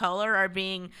women of color are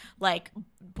being like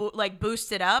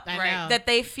boosted up. I Right. know. That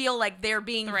they feel like they're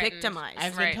being Threatened. victimized.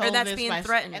 I've Right. been told Or that's this being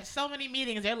threatened. At so many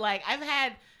meetings. They're like, I've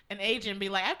had an agent be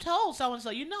like, I've told so-and-so,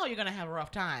 you're going to have a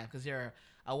rough time because you're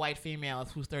a white female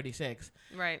who's 36.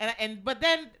 right. But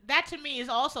then that to me is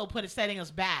also setting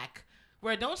us back.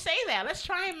 Where don't say that. Let's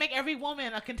try and make every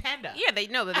woman a contender. Yeah, they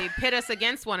know that they pit us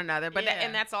against one another, but Yeah.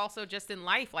 and that's also just in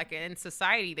life, like in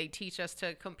society, they teach us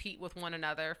to compete with one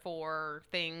another for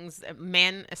things,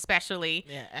 men especially.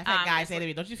 Yeah, I've had guys say to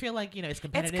me, "Don't you feel like it's It's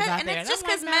competitive cause, out and there?" it's just I'm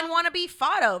like, because men want to be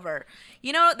fought over.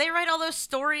 They write all those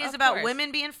stories Of about course.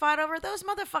 women being fought over. Those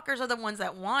motherfuckers are the ones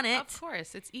that want it. Of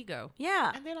course, it's ego.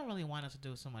 Yeah. And they don't really want us to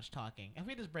do so much talking. If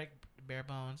we just bare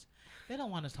bones, they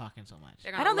don't want us talking so much.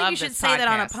 I don't think you should say that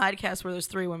on a podcast where there's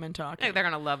 3 women talking. They're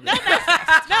gonna love this. No,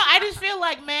 I just feel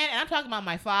like men, and I'm talking about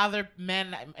my father,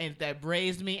 men that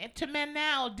raised me, and to men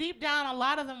now, deep down, a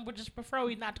lot of them would just prefer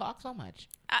we not talk so much.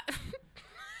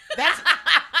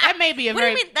 That may be a What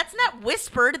very. do you mean? That's not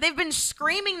whispered. They've been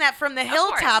screaming that from the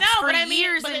hilltops for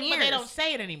years and years. But they don't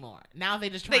say it anymore. Now they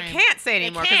just try. They can't say it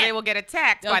anymore because they will get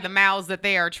attacked by the mouths that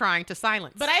they are trying to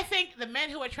silence. But I think the men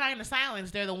who are trying to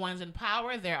silence, they're the ones in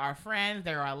power. They're our friends.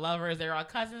 They're our lovers. They're our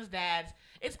cousins, dads.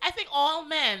 I think all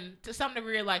men, to some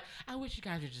degree, are like, I wish you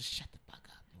guys would just shut the fuck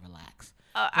up and relax.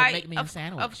 Make me a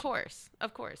sandwich. Of course.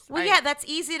 Well, yeah, that's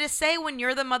easy to say when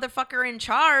you're the motherfucker in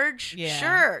charge. Yeah.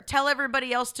 Sure, tell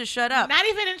everybody else to shut up. Not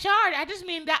even in charge. I just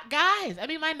mean guys. I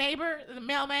mean my neighbor, the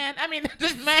mailman. I mean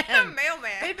just men. The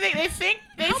mailman. They think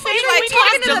How much like like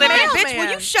talking to the delivery mailman? bitch,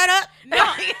 Will you shut up? No,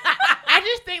 I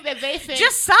just think that they think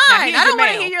Just sign. here's I your don't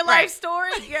want to mail. hear your Right. life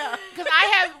story. Yeah. because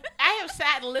I have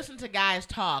sat and listened to guys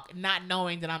talk, not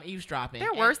knowing that I'm eavesdropping.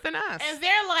 They're worse than us. And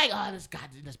they're like, oh, this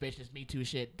bitch is Me Too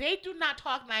shit. They do not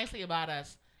talk nicely about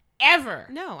us ever.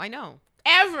 No, I know.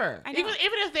 Ever. I know. Even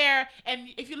if they're, and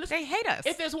if you listen, They hate us.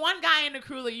 if there's one guy in the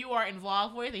crew that you are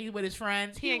involved with, and he's with his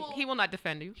friends, He will not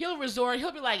defend you. He'll be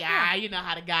like, you know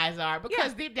how the guys are.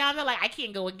 Because deep down, they're like, I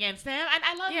can't go against them.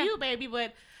 I love you, baby,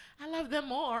 but I love them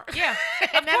more. Yeah,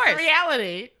 and of that's course. the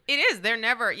reality. It is. They're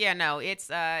never. Yeah, no. It's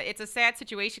a sad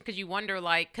situation because you wonder,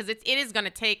 like, because it is going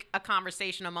to take a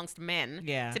conversation amongst men.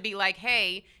 Yeah. To be like,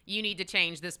 hey, you need to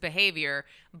change this behavior.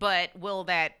 But will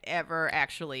that ever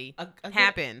actually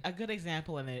happen? A good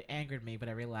example, and it angered me, but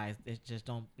I realized it just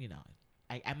don't.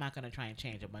 I'm not going to try and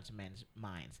change a bunch of men's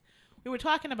minds. We were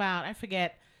talking about, I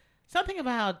forget, something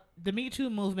about the Me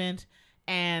Too movement.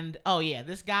 And,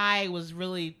 this guy was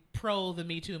really pro the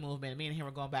Me Too movement. Me and him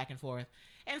were going back and forth.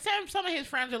 And some of his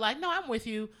friends were like, no, I'm with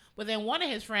you. But then one of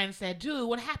his friends said, dude,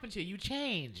 what happened to you? You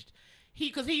changed.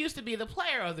 Because he used to be the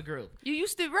player of the group. You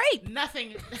used to rape. Nothing.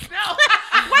 No.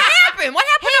 What happened? What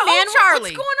happened to old Charlie?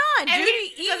 What's going on, And dude?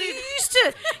 he- You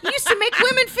used to make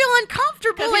women feel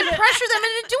uncomfortable and pressure them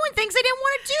into doing things they didn't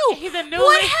want to do.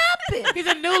 What happened? He's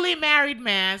a newly married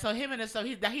man. So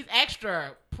he's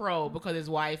extra pro because his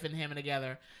wife and him are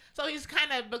together. So he's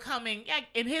kind of becoming,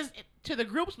 to the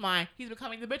group's mind, he's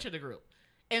becoming the bitch of the group.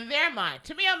 In their mind.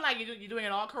 To me, I'm like, you're doing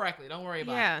it all correctly. Don't worry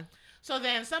about it. Yeah. So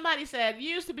then somebody said, you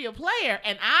used to be a player.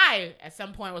 And I, at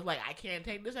some point, was like, I can't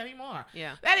take this anymore.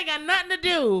 Yeah. That ain't got nothing to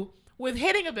do with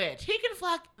hitting a bitch. He can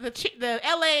fuck the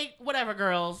LA whatever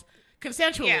girls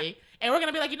consensually. Yeah. And we're going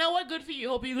to be like, you know what? Good for you.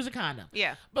 Hope you use a condom.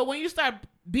 Yeah. But when you start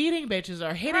beating bitches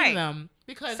or hitting them,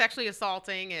 sexually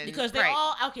assaulting and because they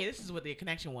all, this is what the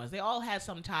connection was. They all had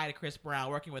some tie to Chris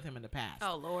Brown working with him in the past.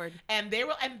 Oh, Lord. And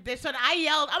so I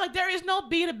yelled, I'm like, there is no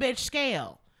beat a bitch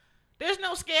scale. There's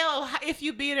no scale of if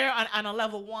you beat her on a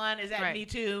level 1, is that Me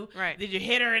Too? Right. Did you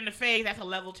hit her in the face? That's a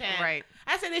level 10. Right.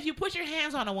 I said, if you put your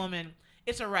hands on a woman,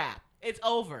 it's a wrap. It's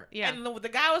over. Yeah. And the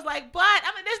guy was like, but,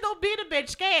 there's no beat a bitch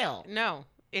scale. No,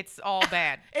 it's all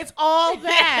bad. It's all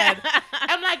bad.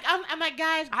 I'm like,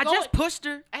 guys, I just pushed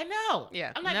her. I know.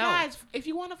 Yeah. I'm like, guys, if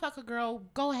you want to fuck a girl,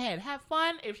 go ahead. Have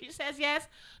fun. If she says yes,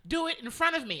 do it in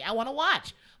front of me. I want to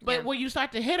watch. But when you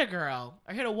start to hit a girl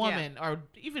or hit a woman or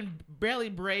even barely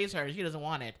braze her, she doesn't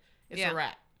want it, it's a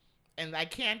wrap. And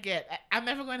I'm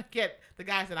never going to get the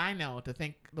guys that I know to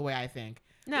think the way I think.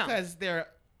 No. Because they're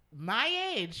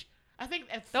my age. I think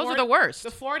those are the worst. The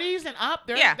 40s and up,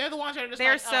 they're the ones that are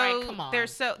just all right, come on.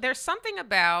 There's something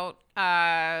about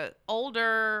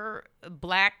older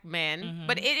black men,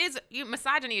 but it is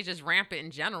misogyny is just rampant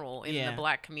in general in the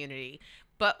black community.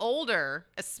 But older,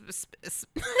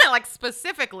 like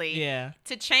specifically,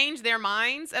 to change their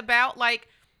minds about like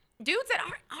dudes that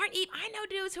aren't even. I know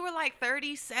dudes who are like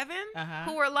 37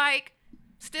 who are like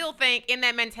still think in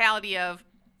that mentality of,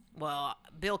 well,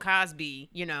 Bill Cosby,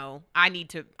 I need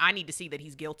to see that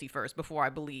he's guilty first before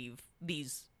I believe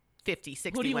these 50,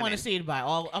 60 Who do you women. want to see it by?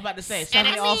 I'm about to say,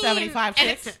 all 75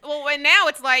 chicks? And now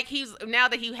it's like now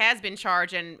that he has been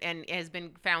charged and has been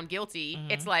found guilty,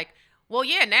 it's like, well,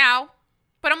 yeah, now.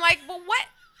 But I'm like, well,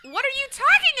 what are you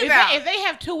talking about? If they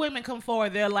have 2 women come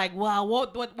forward, they're like, well,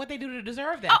 what they do to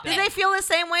deserve that? Did they feel the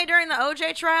same way during the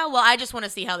OJ trial? Well, I just want to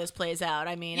see how this plays out.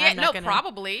 I mean, I'm not gonna...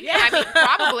 probably. Yeah. I mean,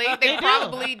 probably. They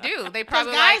probably do. They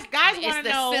probably guys it's want to the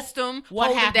know system what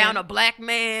holding happened. down a black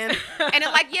man. And it's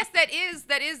like, yes,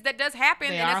 that does happen,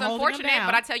 They and are it's holding him unfortunate. down.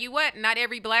 But I tell you what, not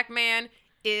every black man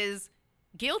is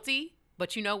guilty.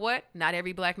 But you know what? Not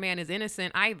every black man is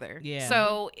innocent either. Yeah.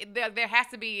 So there has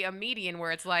to be a median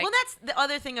where it's like, Well, that's the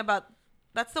other thing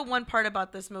that's the one part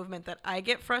about this movement that I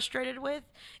get frustrated with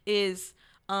is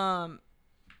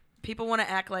people want to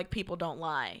act like people don't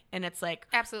lie, and it's like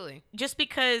Absolutely. just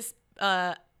because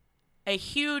a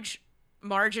huge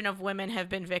margin of women have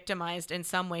been victimized in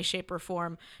some way, shape, or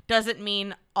form doesn't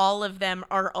mean all of them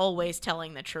are always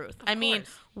telling the truth. I mean,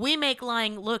 we make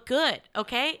lying look good,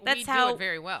 okay? That's we how do it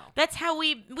very well. That's how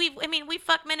we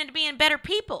fuck men into being better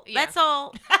people. Yeah. That's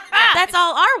all. That's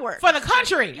all our work. For the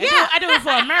country. Yeah. I do it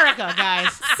for America,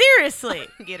 guys. Seriously,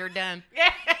 Get her done.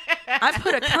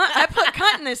 I put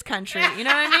cunt in this country. You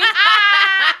know what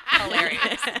I mean?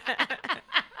 Hilarious.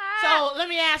 So let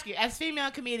me ask you, as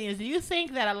female comedians, do you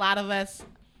think that a lot of us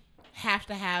have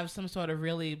to have some sort of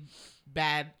really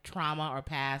bad trauma or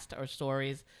past or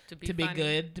stories to be funny?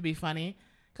 good, to be funny?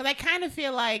 Because I kind of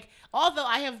feel like, although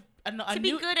I have To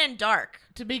be good and dark.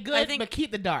 to be good, think- but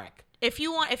keep the dark. If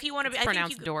you want to be, It's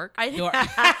pronounced dork. I think Dork.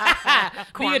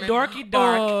 Be a dorky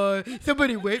dark.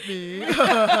 Somebody wake me.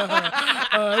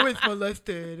 I was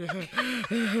molested. But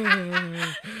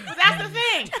that's the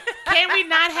thing. Can we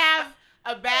not have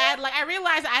a bad, like, I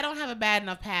realize I don't have a bad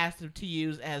enough past to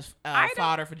use as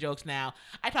fodder for jokes now.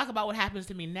 I talk about what happens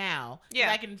to me now.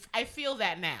 Yeah. I feel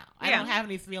that now. I Yeah. don't have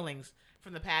any feelings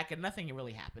from the pack, and nothing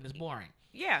really happened. It's boring.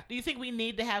 Yeah. Do you think we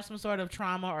need to have some sort of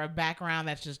trauma or a background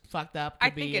that's just fucked up I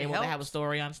to be think it able to have a helps.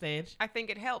 story on stage? I think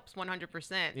it helps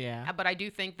 100%. Yeah. But I do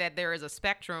think that there is a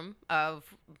spectrum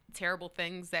of terrible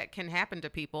things that can happen to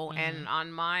people. And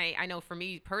I know for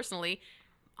me personally,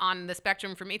 on the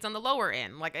spectrum, for me, it's on the lower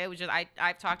end. Like, it was just,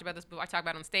 I've talked about this before. I talked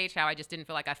about on stage how I just didn't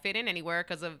feel like I fit in anywhere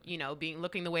because of,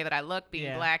 looking the way that I look,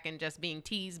 being black, and just being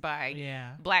teased by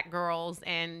black girls,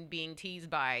 and being teased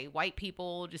by white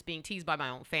people, just being teased by my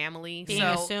own family. being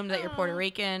assumed that you're Puerto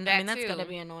Rican. I That mean, that's too. gotta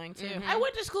be annoying too. I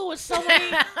went to school with so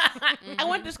many. I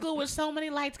went to school with so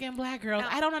many light-skinned black girls.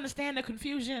 I don't understand the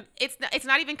confusion. It's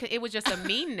not even, it was just a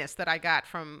meanness that I got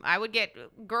from, I would get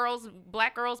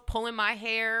black girls pulling my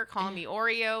hair, calling me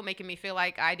Oreo, making me feel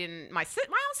like I didn't, my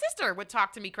own sister would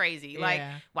talk to me crazy. Like,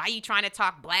 why are you trying to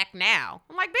talk black now?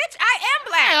 I'm like, bitch, I am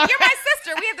black. You're my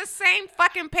sister. We have the same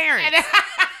fucking parents.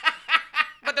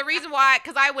 But the reason why,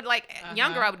 because I would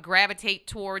younger, I would gravitate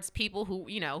towards people who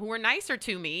were nicer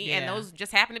to me, and those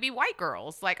just happen to be white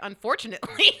girls. Like,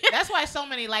 unfortunately, That's why so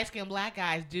many light-skinned black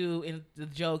guys do in the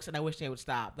jokes, and I wish they would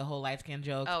stop the whole light-skinned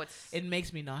joke. Oh, it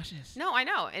makes me nauseous. no, I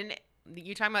know, and.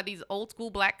 You're talking about these old school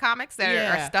black comics that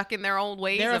are stuck in their old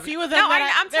ways. There are a few of them.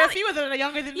 There are a few of them that are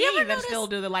younger than me that still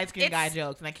do the light-skinned guy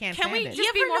jokes, and I can't stand it. You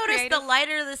Just be ever more notice creative. the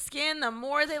lighter the skin, the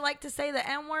more they like to say the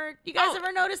N word? You guys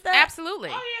ever notice that? Absolutely.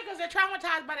 Oh yeah, because they're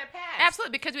traumatized by their past.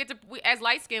 Absolutely, because as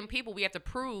light-skinned people, we have to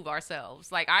prove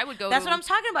ourselves. Like, I would go That's to... what I'm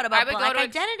talking about I would black go to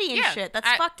identity and yeah, shit. That's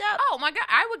I- fucked up. Oh my God,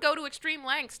 I would go to extreme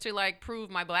lengths to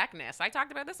prove my blackness. I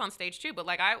talked about this on stage too, but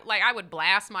I would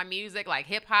blast my music like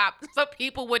hip hop so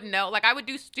people would know. Like, I would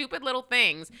do stupid little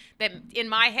things that in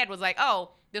my head was like,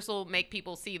 oh, this will make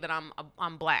people see that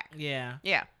I'm black. Yeah.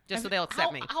 Yeah, just so they'll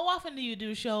accept me. How often do you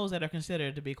do shows that are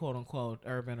considered to be quote unquote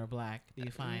urban or black? Do you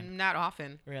find Not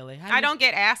often. really? I don't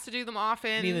get asked to do them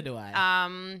often. Neither do I.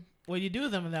 Um. Well, you do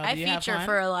them though. I Do you have feature fun?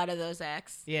 for a lot of those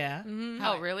acts. Yeah.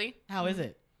 Oh, really? How is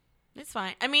it? It's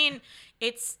fine. I mean,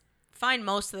 it's fine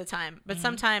most of the time, but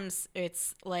sometimes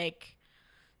it's like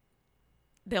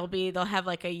they'll have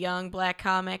like a young black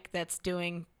comic that's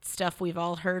doing stuff we've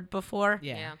all heard before.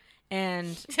 Yeah.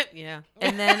 And Yeah.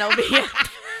 and then it'll be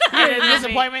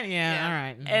Disappointment. Yeah. Yeah. All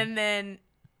right. and then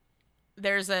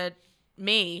there's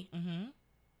me, Mm-hmm.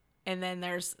 and then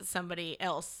there's somebody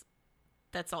else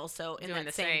that's also in Doing that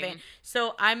the same same. vein.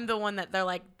 So I'm the one that they're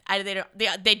like,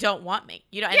 they don't want me,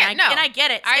 Yeah, and I get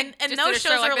it. I and just those did a shows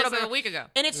show are like a little this bit a week ago.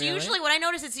 And it's Really? usually what I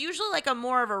notice. It's usually like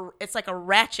it's like a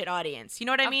ratchet audience. You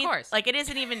know what I Of mean? course. Like it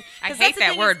isn't even. I 'cause hate that's the that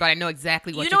thing word, is, but I know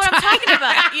exactly what you know you're what I'm talking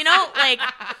about. You know, like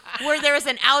where there's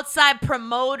an outside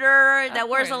promoter that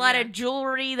wears a course, lot yeah. of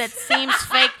jewelry that seems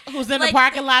fake. Who's in the Like-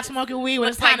 parking lot smoking weed when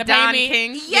it's Looks time like to pay Don me?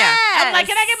 King. Yes. I'm like,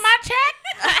 can I get my check?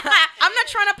 I'm not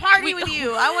trying to party with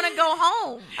you. I want to go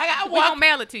home. I We're gonna walked.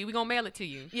 mail it to you. We're gonna mail it to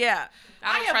you. Yeah.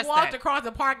 I don't I have trust walked that. across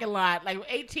the parking lot, like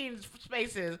 18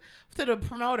 spaces, to the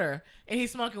promoter, and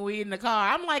he's smoking weed in the car.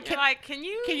 I'm like, You're like, can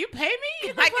you pay me?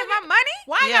 can I get my money?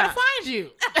 Why I Yeah. gotta find you?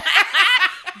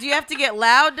 Do you have to get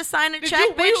loud to sign a Did check,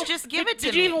 you- bitch? you- Just give did- it to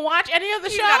Did me. you even watch any of the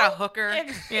He's show? not a hooker.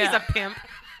 Yeah. He's a pimp.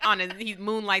 He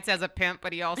moonlights as a pimp,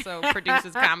 but he also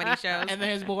produces comedy shows. And then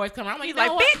his boys come around. I'm like, He's you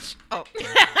know like, what? bitch.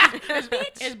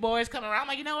 Oh, His boys come around. I'm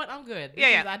like, you know what? I'm good.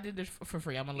 Yeah. I did this for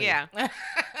free. I'm gonna leave. Yeah.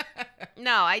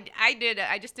 No,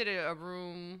 I just did a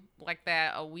room like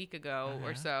that a week ago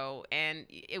or so, and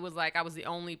it was like I was the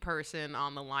only person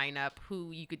on the lineup who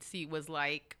you could see was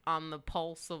like on the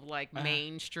pulse of like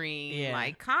mainstream Yeah.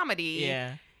 like comedy.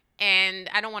 Yeah. And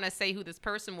I don't want to say who this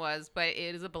person was, but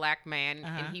it is a black man,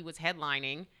 and he was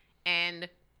headlining. And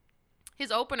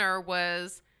his opener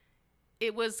was,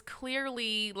 it was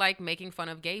clearly like making fun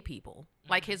of gay people.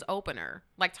 Like his opener,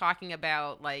 like talking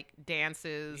about like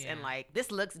dances and like,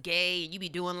 this looks gay, and you be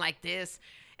doing like this.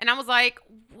 And I was like,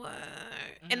 what?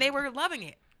 And they were loving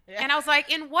it. Yeah. And I was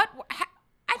like, in what?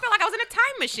 I felt like I was in a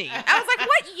time machine. I was like,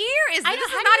 what year is this?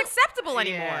 This is not acceptable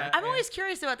anymore. Yeah. I'm always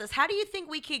curious about this. How do you think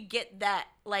we could get that,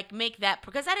 like, make that,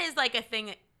 because that is like a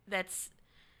thing that's,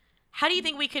 how do you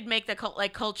think we could make the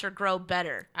culture grow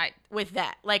better with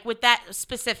that? Like, with that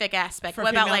specific aspect? For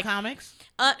what about, like comics?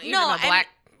 No, black.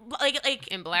 Like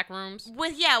in black rooms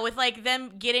with like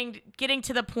them getting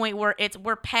to the point where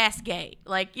we're past gay,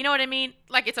 like, you know what I mean?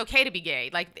 Like, it's okay to be gay,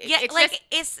 like, it's like just,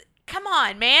 it's come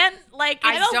on, man, like,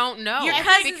 I don't know, your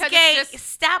cousin's gay.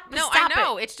 Stop. I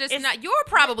know it's just not. You're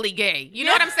probably gay. You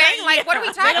know what I'm saying? Like, what are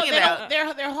we talking about? They're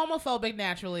homophobic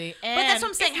naturally, and but that's what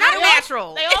I'm saying. How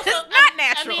natural? It's not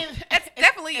natural. I mean, it's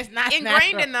definitely it's not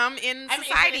ingrained natural. in them in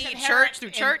society, church through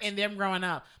church, in them growing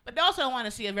up. But they also don't want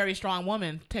to see a very strong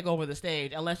woman take over the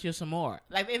stage unless you're some more.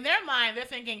 Like, in their mind, they're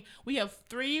thinking, we have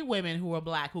 3 women who are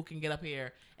black who can get up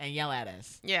here and yell at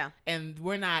us. Yeah. And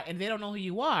we're not, and they don't know who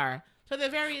you are. So they're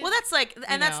very... Well, that's like,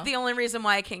 and that's the only reason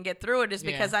why I can get through it is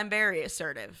because I'm very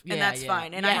assertive, and that's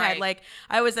fine. And I had like,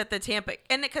 I was at the Tampa,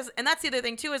 and that's the other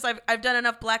thing too is I've done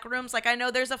enough black rooms, like I know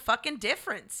there's a fucking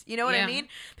difference. You know what I mean?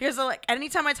 Because like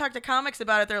anytime I talk to comics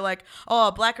about it, they're like, oh,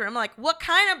 a black room. I'm like, what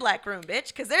kind of black room, bitch?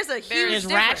 Because there's a huge difference.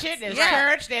 There's ratchet, there's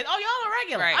church, there's y'all are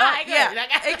regular. Right.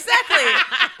 Exactly.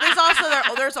 There's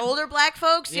also there's older black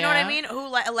folks. You know what I mean? Who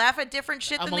laugh at different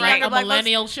shit than the younger black folks. A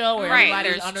millennial show where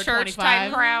everybody's under 25.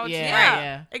 Type crowds. Yeah.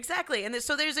 Exactly. And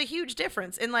so there's a huge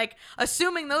difference. And like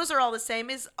assuming those are all the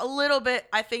same is a little bit,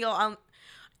 I think,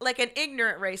 like an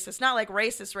ignorant racist, not like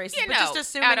racist, but just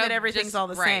assuming that everything's all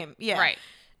the same. Yeah. Right.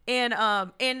 And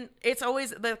it's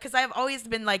always because I've always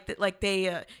been like that. Like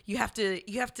you have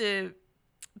to.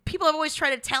 People have always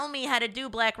tried to tell me how to do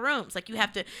black rooms. Like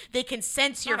they can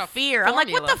sense your fear. I'm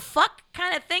like, what the fuck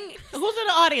kind of thing? Who's in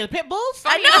the audience? Pit bulls?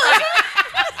 I know.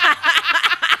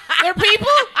 They're people?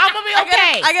 I'm going to be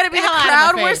okay. I got to be the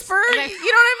crowd whisperer. You know what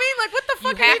I mean? Like, what the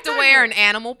fuck you have to wear an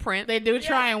animal print. They do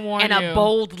try and warn you. And a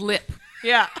bold lip.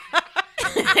 Yeah.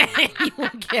 You will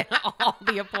get all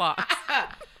the applause.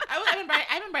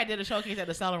 I remember I did a showcase at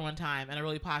the Cellar one time, and a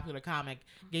really popular comic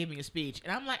gave me a speech.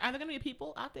 And I'm like, are there going to be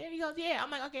people out there? He goes, yeah.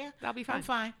 I'm like, okay. That'll be fine. I'm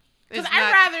fine. There's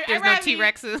no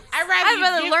T-Rexes. I'd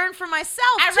rather learn for myself,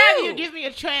 I'd rather you give me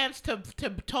a chance to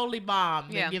totally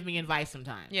bomb than give me advice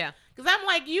sometimes. Yeah. Because I'm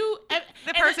like,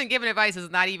 the person giving advice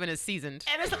is not even as seasoned.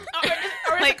 And it's a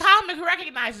comic who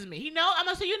recognizes me. I'm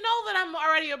going to say, you know that I'm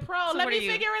already a pro. So let me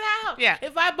figure it out. Yeah.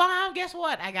 If I bomb, guess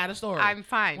what? I got a story. I'm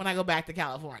fine. When I go back to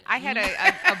California. I had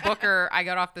a booker. I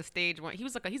got off the stage.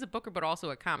 He's a booker, but also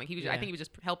a comic. I think he was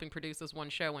just helping produce this one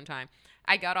show one time.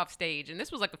 I got off stage, and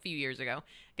this was like a few years ago.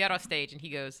 Got off stage, and he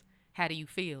goes, how do you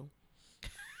feel?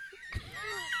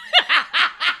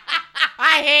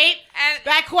 I hate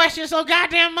that question so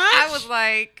goddamn much. I was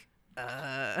like,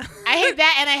 I hate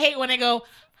that, and I hate when they go,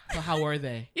 well, how were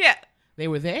they? Yeah. They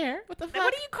were there. What the fuck?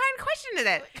 What are you kind of question to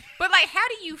that? But like, how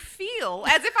do you feel?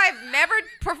 As if I've never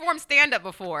performed stand-up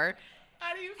before.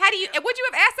 How do you? Would you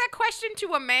have asked that question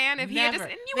to a man if he had just?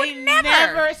 And you would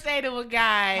never say to a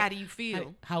guy, how do you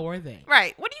feel? How were they?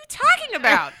 Right. What are you talking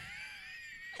about?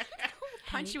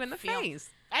 Punch you in the face.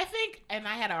 I think, and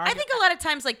I had an argument. I think a lot of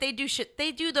times, like, they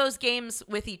do those games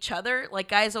with each other. Like,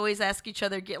 guys always ask each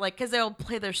other, because they'll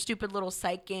play their stupid little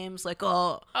psych games, like,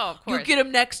 oh of course. You get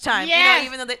them next time. Yes.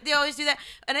 Even though they always do that.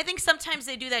 And I think sometimes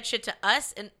they do that shit to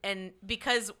us, and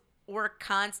because we're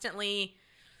constantly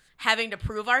having to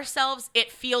prove ourselves,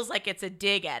 it feels like it's a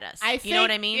dig at us. You know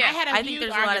what I mean? Yeah. I had a huge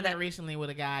argument recently with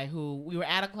a guy who we were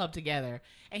at a club together,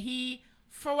 and he,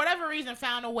 for whatever reason,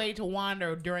 found a way to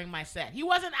wander during my set. He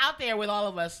wasn't out there with all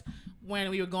of us when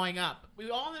we were going up. We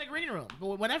were all in the green room.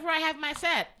 But whenever I have my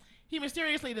set, he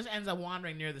mysteriously just ends up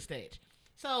wandering near the stage.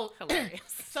 So hilarious.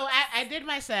 So I did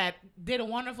my set, did a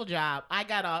wonderful job. I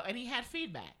got off, and he had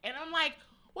feedback. And I'm like,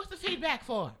 what's the feedback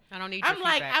for? I don't need your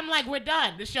feedback. I'm like, we're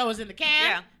done. The show is in the can.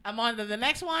 Yeah. I'm on to the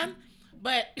next one.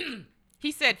 But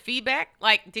he said feedback?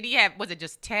 Like, was it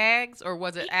just tags, or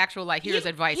was it actual, like, here's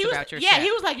advice about your set? Yeah,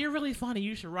 he was like, you're really funny.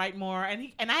 You should write more.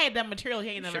 And I had done material he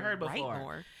ain't never heard before. Write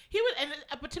more. He was,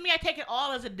 but to me, I take it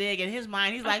all as a dig. In his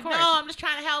mind, he's like, course. no, I'm just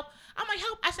trying to help. I'm like,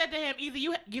 help. I said to him, either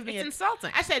you give me it's insulting.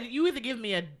 I said, you either give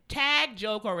me a tag,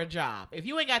 joke, or a job. If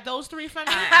you ain't got those three from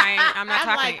me, I'm not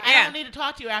talking. Like, I don't need to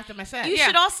talk to you after my set. You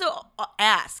should also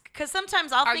ask, because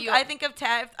sometimes I think of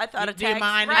tag. I thought of tags.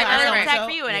 Mine, I thought of tag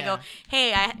for you, and I go,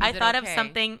 hey, I thought of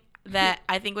something. that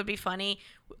I think would be funny.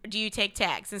 Do you take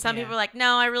tags? And some Yeah. people are like,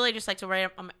 no, I really just like to write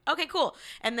up. I'm like, okay, cool.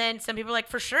 And then some people are like,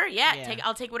 for sure, Yeah.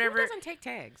 I'll take whatever. Who doesn't take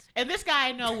tags? And this guy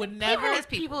I know would never.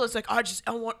 People is like, I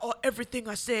want everything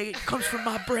I say comes from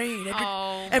my brain.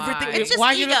 Oh, everything. my. It's just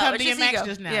Why you ego. become It's just DMX ego.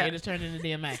 just now? Yeah. You just turned into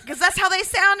DMX. Because that's how they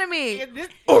sound to me. This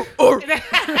Or guy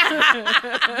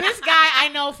I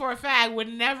know for a fact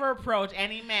would never approach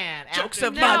any man. jokes after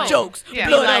of the my show. jokes, Yeah.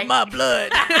 blood Like- of my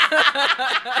blood.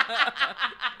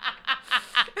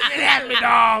 Get at me,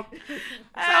 dog. So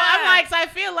I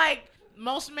feel like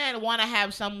most men want to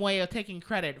have some way of taking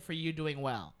credit for you doing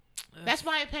well. That's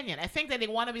my opinion. I think that they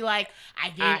want to be like, I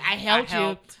helped you.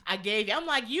 helped. I gave you. I'm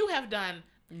like, you have done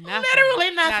Nothing.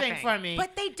 literally nothing for me.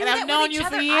 But they do and that I've known with each you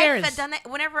other. for years. I've done that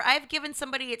whenever I've given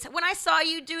somebody. When I saw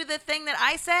you do the thing that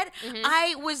I said,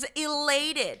 I was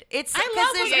elated. It's I because love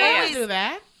there's when guys always do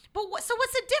that. But so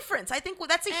what's the difference? I think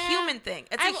that's a human thing.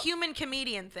 It's I a w- human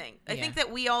comedian thing. I Yeah. think that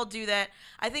we all do that.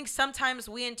 I think sometimes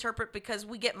we interpret because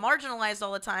we get marginalized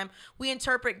all the time. We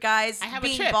interpret guys I have a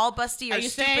being chip. ball busty or Are you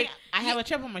stupid. saying I have a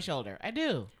chip on my shoulder? I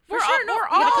do. For sure, no,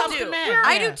 we're we all all do. do. Men.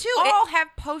 I Yeah. do too. all have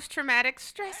post-traumatic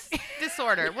stress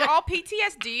disorder. We're all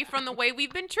PTSD from the way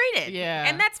we've been treated. Yeah.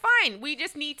 And that's fine. We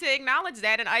just need to acknowledge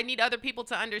that, and I need other people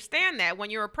to understand that when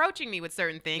you're approaching me with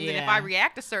certain things, and if Yeah. I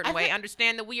react a certain I way, think-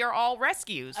 understand that we are all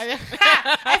rescues.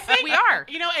 I think We are.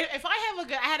 You know, if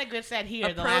I had a good set here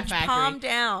at the Laugh Approach Factory. palm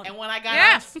down. And when I got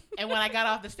Yes.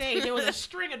 off the stage, there was a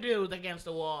string of dudes against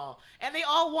the wall, and they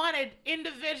all wanted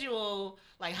individual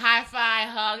like high five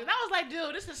hugs. And I was like,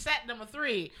 dude, this is set number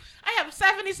 3. I have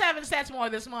 77 sets more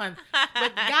this month,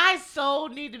 but guys so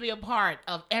need to be a part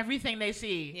of everything they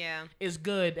see. Yeah. Is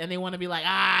good, and they want to be like,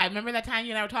 remember that time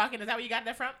you and I were talking? Is that where you got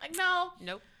that from? Like, no.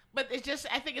 Nope. But it's just,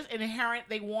 I think it's inherent.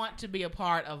 They want to be a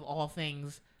part of all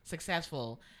things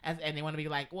successful, and they want to be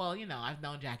like, well, you know, I've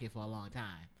known Jackie for a long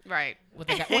time. Right.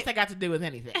 What's that got to do with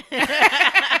anything?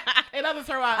 They love to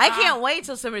throw out. I can't wait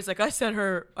till somebody's like, I sent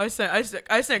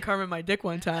Carmen my dick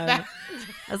one time.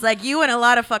 I was like, you and a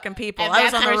lot of fucking people. And I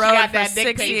was that's on the where she road got for that dick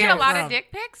 6 pic. You years. get a lot from. of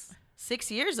dick pics?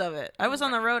 6 years of it. I was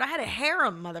on the road. I had a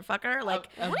harem, motherfucker. Like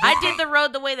Of I did the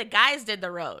road the way the guys did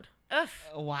the road. Ugh.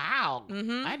 Wow.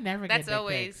 Mhm. I never That's get dick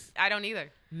always. pics. I don't either.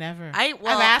 Never. I'm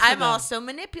asked for them. also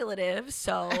manipulative,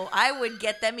 so I would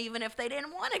get them even if they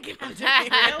didn't want to give them to me.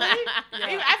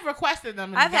 Really? I've requested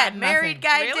them. And I've had gotten married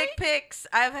nothing. guy Really? dick pics.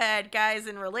 I've had guys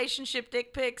in relationship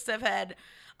dick pics. I've had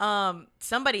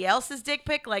somebody else's dick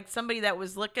pic, like somebody that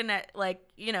was looking at like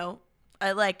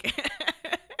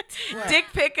What? dick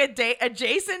pic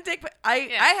adjacent dick pic. I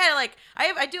had like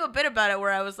I do a bit about it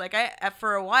where I was like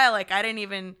for a while like I didn't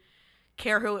even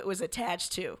care who it was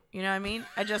attached to. You know what I mean?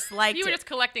 I just liked You were it. just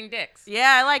collecting dicks.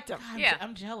 Yeah, I liked them. Yeah.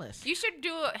 I'm jealous. You should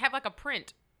have like a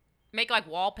print. Make like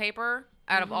wallpaper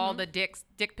out of all the dick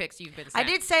pics you've been I sent.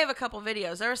 did save a couple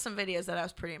videos. There were some videos that I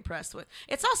was pretty impressed with.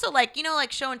 It's also like,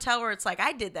 like show and tell where it's like,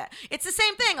 I did that. It's the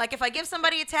same thing. Like if I give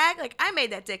somebody a tag, like I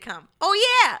made that dick come. Oh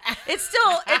yeah. It's still,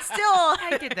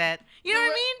 I did that. you know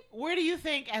what I mean? Where do you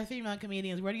think, as female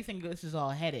comedians, where do you think this is all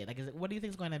headed? Like, what do you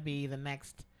think is going to be the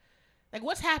next? Like,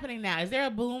 what's happening now? Is there a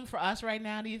boom for us right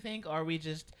now? Do you think, or are we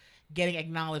just getting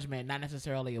acknowledgement, not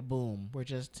necessarily a boom? We're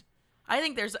just I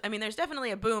think there's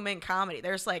definitely a boom in comedy.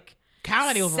 There's like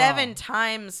comedy overall. 7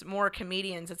 times more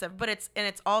comedians. But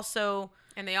it's also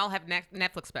And they all have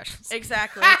Netflix specials.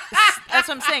 exactly. That's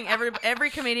what I'm saying. Every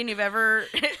comedian you've ever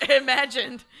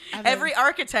imagined, mean- every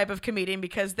archetype of comedian,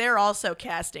 because they're also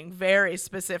casting very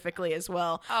specifically as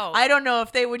well. Oh. I don't know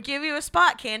if they would give you a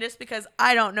spot, Candace, because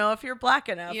I don't know if you're black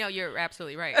enough. You know, you're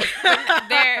absolutely right.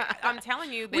 I'm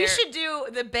telling you, we should do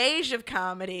the beige of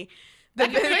comedy. We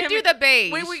could do the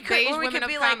beige. We could, beige where we women could of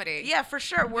be comedy. like, yeah, for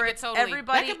sure. Where could it's totally-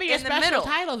 everybody That could be your in the special middle.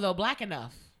 title, though. Black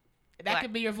enough. That Black-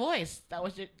 could be your voice.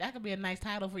 That could be a nice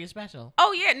title for your special.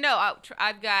 Oh yeah, no,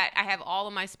 I have all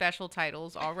of my special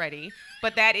titles already,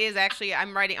 but that is actually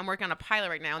I'm working on a pilot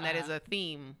right now, and that is a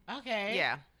theme. Okay.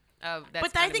 Yeah. That's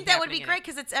But I gonna think that would be happening in great it.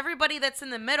 because it's everybody that's in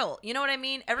the middle. You know what I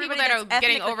mean? Everybody that that's are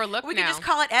getting ethnically- overlooked We could now. just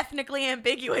call it ethnically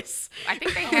ambiguous. I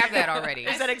think they have that already.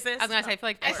 Does that exist? I was gonna say, I feel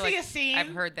like I see a scene. I've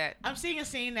heard that. I'm seeing a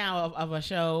scene now of a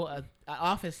show, an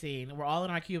office scene. We're all in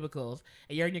our cubicles,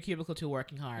 and you're in your cubicle too,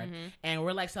 working hard, and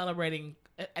we're like celebrating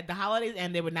at the holidays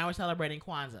ended, but now we're celebrating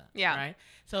Kwanzaa. Yeah. Right.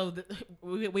 So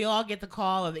we all get the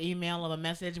call or the email or the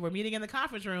message. We're meeting in the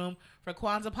conference room for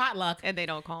Kwanzaa potluck, And they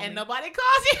don't call me. and nobody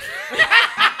calls you.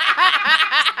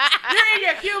 You're in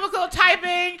your cubicle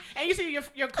typing, and you see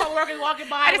your coworkers walking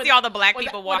by. I just see all the black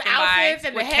people with walking by outfits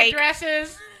and the with cake.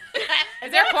 headdresses.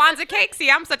 Is there Kwanzaa cake? See,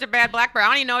 I'm such a bad black girl. I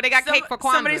don't even know they got cake for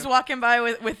Kwanzaa. Somebody's walking by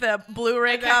with a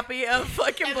Blu-ray copy of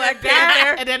fucking Black Darryl,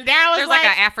 Panther. and then Darryl was There's like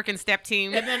an African step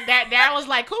team. and then Darryl was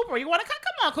like, Cooper, you want to come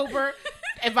on, Cooper?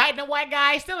 Inviting a white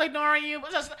guy, still ignoring you.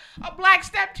 But just a black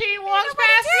step team walks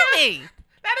past you.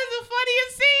 That is the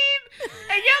funniest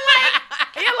scene.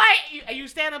 And you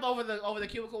stand up over the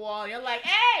cubicle wall. And you're like,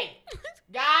 hey,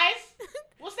 guys,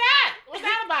 what's that? What's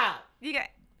that about? You got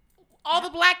All the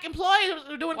black employees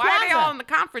are doing why Kwanzaa. are they all in the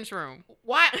conference room?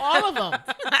 Why all of them?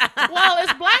 Well,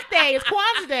 it's Black Day. It's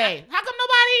Kwanzaa Day. How come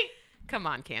nobody? Come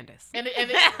on, Candace. And they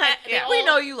We all-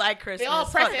 know you like Christmas. They all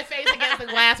press Fuck. their face against the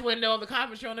glass window of the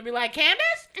conference room and be like,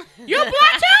 Candace, you're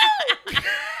black too?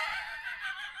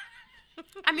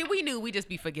 I mean, we knew we'd just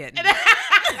be forgetting.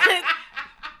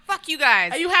 Fuck you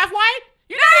guys. Are you half white?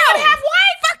 You're No! not even half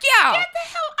white? Fuck y'all. Get the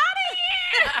hell out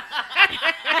of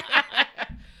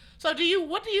here! So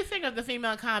what do you think of the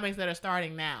female comics that are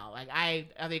starting now? Like I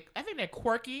think they're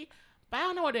quirky, but I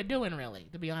don't know what they're doing really,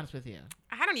 to be honest with you.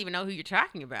 I don't even know who you're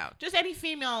talking about. Just any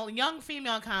young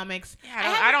female comics.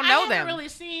 Yeah, I don't know I them. haven't really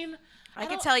seen. I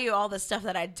can tell you all the stuff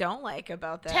that I don't like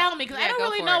about that. Tell me, because I Yeah, don't go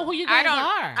really for know it. who you I guys don't-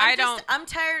 are. I don't- I'm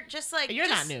tired. Just like You're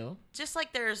not new. Just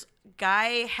like there's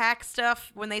guy hack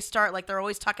stuff when they start. Like they're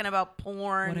always talking about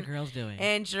porn. girls doing?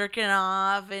 And jerking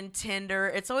off and Tinder.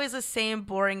 It's always the same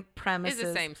boring premises. It's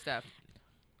the same stuff.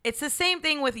 It's the same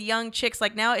thing with young chicks.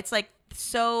 Like now it's like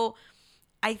so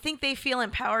I think they feel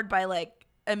empowered by like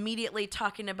immediately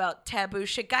talking about taboo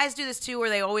shit. Guys do this too where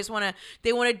they always want to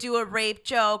do a rape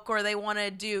joke or they want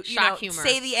to do Shock humor.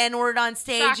 say the N-word on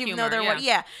stage Shock even though humor, they're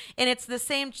yeah. and it's the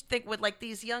same thing with like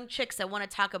these young chicks that want to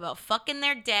talk about fucking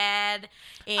their dad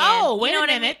and Oh, wait you know a what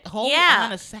I minute. mean? Hold Yeah.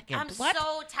 on a second. I'm What?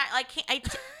 so tired.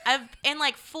 I've in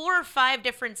like 4 or 5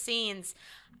 different scenes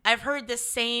I've heard the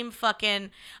same fucking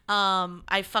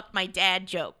I fucked my dad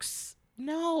jokes.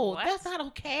 No, What? that's not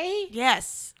okay.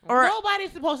 Yes. Or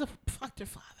Nobody's supposed to fuck their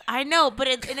father. I know, but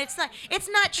it's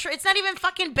not true. It's not even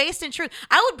fucking based in truth.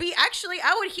 I would hear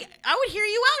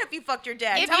you out if you fucked your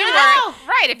dad. If Tell you me were that.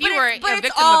 right, if you But were it's- but a it's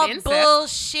victim all of incest,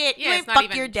 bullshit. Yeah, You it's ain't not fuck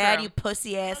even your dad, true. you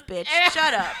pussy ass bitch.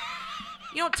 Shut up.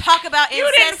 You don't talk about You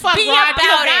incest. didn't fuck Be Roger.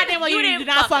 about it. Goddamn well, you did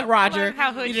not fuck him. Roger. Look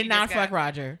how hood You she did not just got. fuck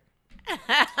Roger. It's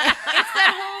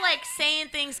that whole like saying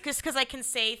things because I can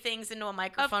say things into a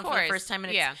microphone for the course, first time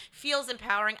and yeah. it feels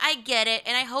empowering. I get it,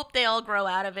 and I hope they all grow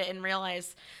out of it and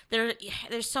realize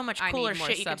there's so much I need cooler more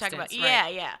shit you can talk about. substance,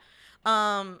 right. Yeah.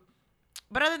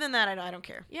 But other than that, I don't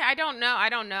care. Yeah, I don't know.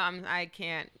 I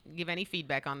can't give any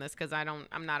feedback on this because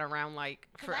I'm not around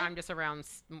I'm just around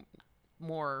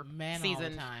more Men all the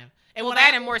seasoned. time. And when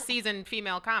and more seasoned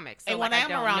female comics. So And when I I'm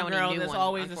don't around know any girls, new it's ones,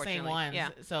 always the same unfortunately. ones. Yeah.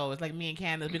 So it's like me and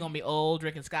Candace, we're gonna be old,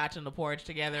 drinking scotch on the porch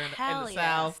together in Hell the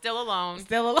yeah. South. Still alone.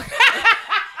 Still,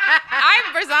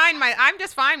 I've resigned I'm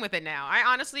just fine with it now. I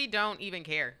honestly don't even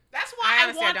care. that's I why I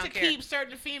honestly want to don't care. keep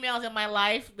certain females in my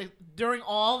life during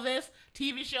all this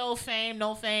TV show, fame,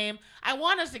 no fame. I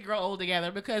want us to grow old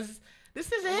together because this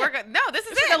is it. No, this is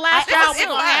This is it. the last This job is we're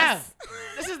gonna us. have.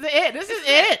 This is it. This is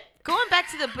it. Going back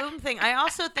to the boom thing, I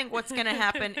also think what's going to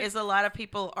happen is a lot of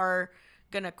people are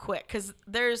going to quit because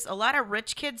there's a lot of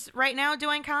rich kids right now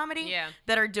doing comedy Yeah.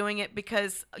 that are doing it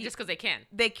because Just because they can.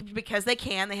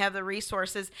 they have the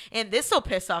resources, and this will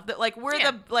piss off that like we're Yeah.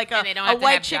 the like And they a don't have to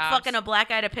white have chick jobs. fucking a black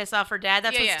guy to piss off her dad.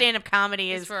 That's Yeah, what yeah. stand-up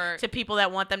comedy It's is for- to people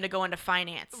that want them to go into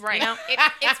finance. Right. You know?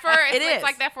 It's It is.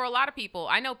 like that for a lot of people.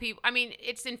 I know people. I mean,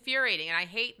 it's infuriating, and I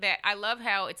hate that. I love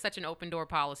how it's such an open door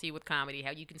policy with comedy. How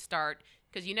you can start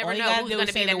because you never All you know gotta who's do going is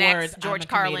to be say the the next words, George "I'm a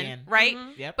Carlin, comedian." right?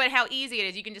 Yep. But how easy it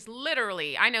is. You can just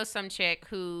literally. I know some chick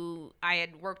who I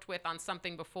had worked with on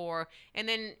something before, and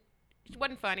then she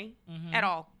wasn't funny at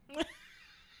all.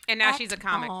 And now she's a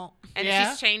comic, all. and Yeah?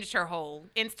 she's changed her whole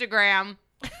Instagram.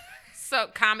 So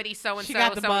comedy, so and She so,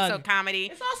 got the so and so bug. comedy.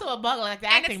 It's also a bug, like the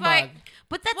And acting it's like, bug.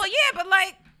 But that's well, yeah, but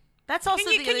like. that's also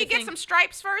Can you the get other thing. some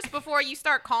stripes first before you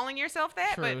start calling yourself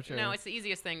that? True, But true. no, it's the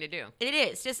easiest thing to do. It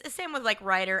is just the same with like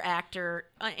writer, actor,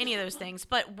 any of those things.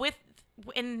 But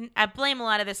and I blame a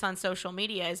lot of this on social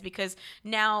media is because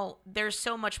now there's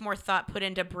so much more thought put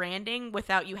into branding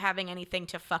without you having anything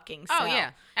to fucking sell. Oh, yeah,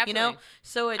 you know. absolutely.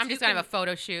 So it's I'm just gonna have a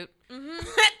photo shoot. yeah,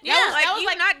 Like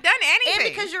you've not done anything.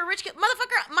 and because you're a rich kid,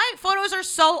 motherfucker, my photos are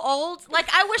so old. Like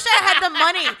I wish I had the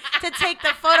money to take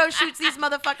the photo shoots these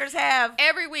motherfuckers have.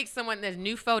 every week there's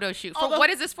new photo shoot. For Although- what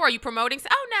is this for? Are you promoting?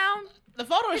 Oh no. The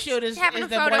photo shoot is having is a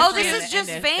the photo Oh, boyfriend this is and just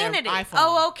their vanity. iPhone.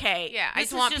 Oh, okay. Yeah, I This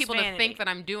just is want people vanity. to think that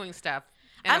I'm doing stuff.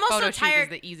 And I'm a photo also shoot is tired-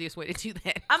 the easiest way to do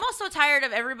that. I'm also tired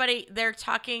of everybody. They're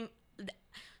talking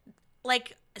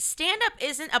like stand-up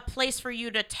isn't a place for you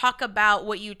to talk about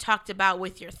what you talked about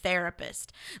with your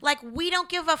therapist. Like, we don't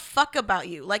give a fuck about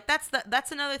you. Like,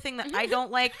 that's another thing that I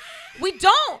don't like. We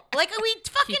don't. Like, we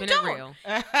fucking Keeping don't. it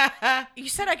real. You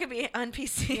said I could be on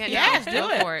PC. Yeah, Yes, no, do go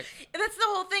it. for it. That's the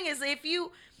whole thing, is if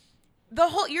you,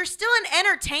 you're still an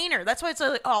entertainer. That's why it's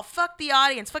like, oh, fuck the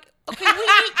audience. Fuck. Okay,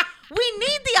 we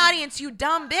need the audience, you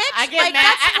dumb bitch. I get like, mad.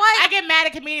 that's why. I get mad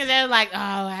at comedians. They're like, "Oh,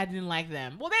 I didn't like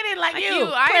them." Well, they didn't like Like you you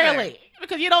either. clearly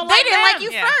because you don't They like didn't them. like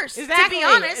you Yeah. first. Exactly. To be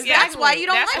honest, that's why you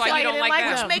don't That's like why me. you don't like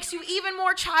Which them. makes you even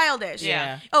more childish.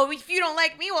 Yeah. Oh, if you don't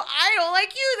like me, well, I don't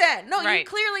like you then. No, you Right.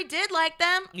 clearly did like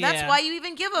them. That's Yeah. why you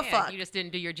even give a Yeah, fuck. you just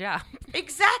didn't do your job.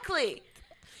 Exactly.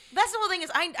 That's the whole thing,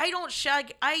 is I don't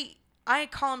shug. I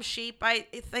call them sheep. I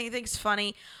think it's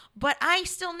funny, but I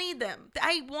still need them.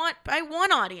 I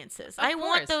want audiences. I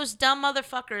want course. those dumb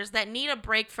motherfuckers that need a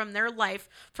break from their life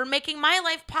for making my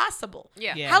life possible.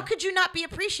 Yeah. Yeah. How could you not be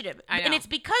appreciative? I And know. it's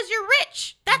because you're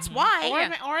rich. That's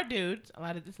why. Or dudes. A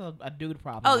lot of it's a dude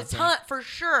problem. Oh, I it's think. for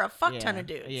sure a fuck ton Yeah. of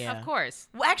dudes. Yeah. Of course.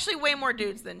 Well, actually, way more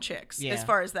dudes than chicks, Yeah. as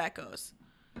far as that goes.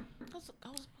 I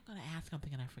was going to ask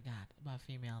something and I forgot about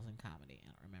females in comedy. I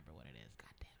don't remember what it is. God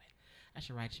damn it. I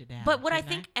should write you down. But what I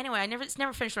shouldn't think, anyway, it's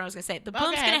never finished what I was going to say. The Go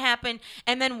boom's ahead. going to happen,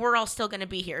 and then we're all still going to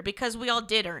be here because we all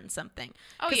did earn something.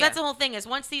 Oh, Because yeah. that's the whole thing, is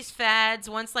once these fads,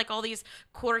 once like all these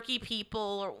quirky people,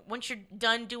 or once you're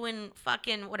done doing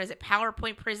fucking,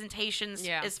 PowerPoint presentations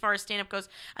Yeah. as far as stand-up goes.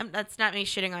 That's not me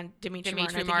shitting on Dimitri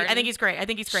Martin. Martin. I think he's great.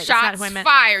 That's not Shots who I meant.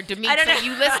 fired, Dimitri. I don't know.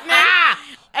 You listening?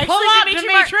 Actually, Pull up, Dimitri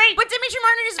Dimitri! But Dimitri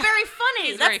Martin is very funny.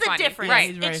 He's That's very the funny. difference. Right.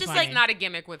 He's very It's just funny. like, It's not a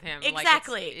gimmick with him.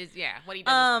 Exactly. Like what he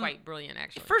does is quite brilliant,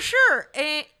 actually. for sure.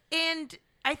 And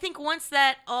I think once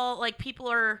that all, like, people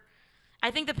are,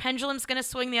 I think the pendulum's going to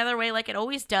swing the other way like it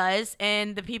always does.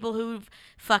 And the people who've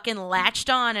fucking latched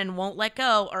on and won't let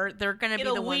go, they're going to be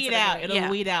It'll the ones weed that are out. gonna- It'll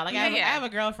yeah. weed out. Like I Yeah. have a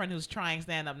girlfriend who's trying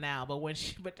stand up now, but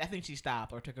but I think she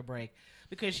stopped or took a break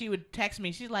because she would text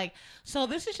me. She's like, "So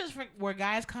this is just for where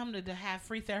guys come to have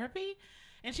free therapy?"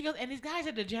 And she goes, "And these guys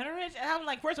are degenerates." And I'm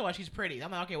like, first of all, she's pretty.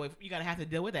 I'm like, okay, well, you're gonna have to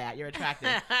deal with that. You're attractive.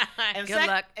 And Good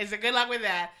luck. It's a good luck with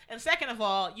that. And second of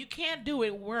all, you can't do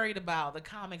it worried about the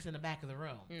comics in the back of the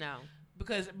room No.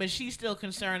 but she's still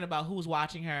concerned about who's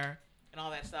watching her and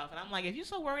all that stuff. And I'm like, if you're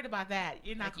so worried about that,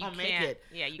 you're not Like, you gonna make can't- it.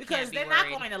 yeah, you because can't be they're worried.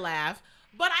 not going to laugh.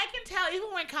 But I can tell,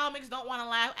 even when comics don't want to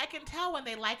laugh, I can tell when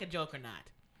they like a joke or not.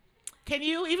 Can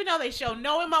you? Even though they show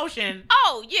no emotion.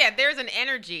 Oh yeah, there's an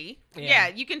energy. Yeah. Yeah,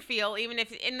 you can feel even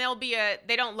if, and there'll be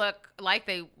they don't look like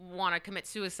they want to commit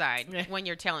suicide Yeah. when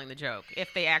you're telling the joke.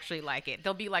 If they actually like it,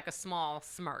 there'll be like a small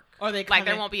smirk. Or they like there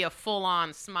comment- won't be a full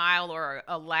on smile or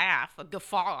a laugh, a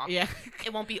guffaw. Yeah.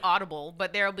 It won't be audible,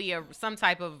 but there'll be some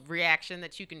type of reaction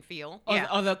that you can feel. Or, Yeah.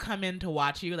 or they'll come in to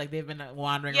watch you, like they've been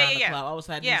wandering Yeah, around the yeah, club. All of a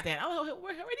sudden, yeah. you stand. Oh,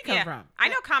 where'd he come Yeah. from? I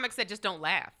know comics that just don't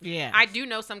laugh. Yeah. I do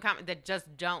know some comics that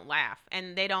just don't laugh,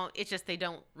 and they don't. It's just they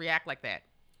don't react like that.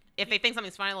 If they think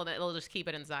something's funny, they'll just keep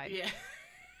it inside. Yeah.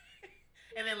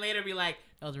 And then later be like,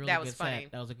 "That was a really That good was funny.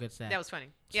 set. That was a good set. That was funny.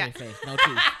 Straight Yeah. face, no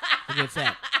teeth. A good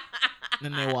set."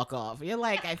 Then they walk off. You're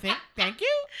like, thank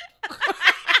you.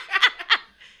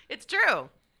 It's true.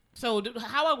 So,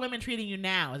 how are women treating you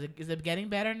now? Is it getting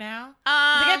better now?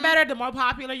 Does it get Um, better the more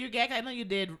popular you get? I know you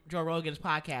did Joe Rogan's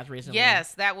podcast recently.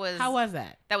 Yes, that was. How was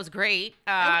that? that was great.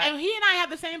 And he and I have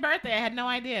the same birthday. I had no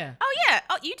idea. Oh yeah.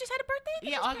 Oh, you just had a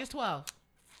birthday? Yeah, August 12th.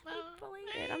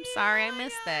 I'm sorry, I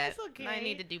missed that. It's okay. I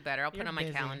need to do better. I'll put You're it on my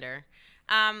busy. calendar.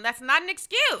 That's not an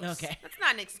excuse. Okay. That's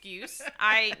not an excuse.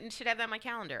 I should have that on my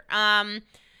calendar.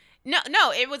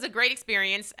 No, it was a great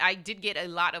experience. I did get a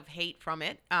lot of hate from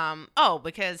it.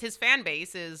 Because his fan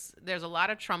base there's a lot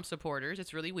of Trump supporters.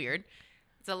 It's really weird.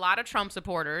 It's a lot of Trump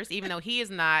supporters, even though he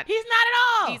is not. He's not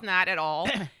at all. He's not at all.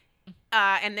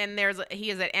 And then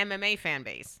he is an MMA fan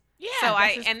base. Yeah. So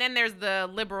that's just- and then there's the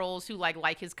liberals who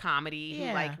like his comedy, who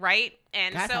Yeah. like, right?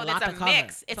 And that's so a lot it's to a cover.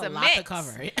 mix. It's a lot mix to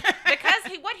cover.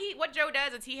 because what Joe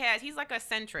does is he's like a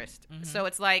centrist. Mm-hmm. So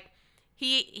it's like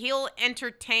he'll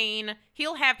entertain.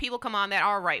 He'll have people come on that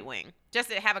are right wing just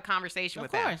to have a conversation Of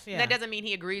with them. course, yeah. That doesn't mean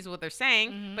he agrees with what they're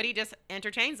saying, Mhm. but he just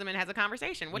entertains them and has a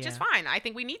conversation, which is Yeah. fine. I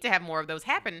think we need to have more of those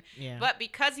happen. Yeah. But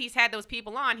because he's had those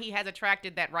people on, he has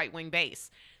attracted that right wing base.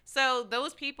 So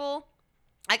those people.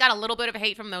 I got a little bit of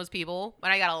hate from those people,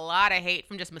 but I got a lot of hate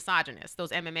from just misogynists,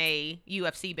 those MMA,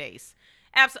 UFC base.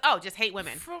 Just hate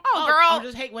women. Girl,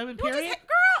 just hate women. you just Period.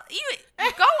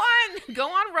 go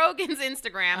on Rogan's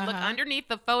Instagram, look Uh-huh. underneath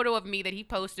the photo of me that he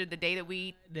posted the day that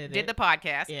we Did did it? the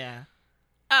podcast. Yeah.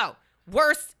 Oh,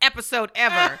 worst episode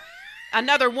ever.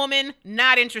 Another woman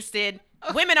not interested.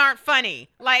 Women aren't funny.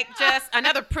 Like just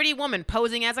another pretty woman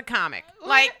posing as a comic.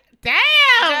 Like Damn.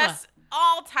 just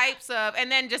all types of,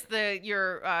 and then just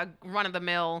your run of the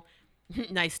mill,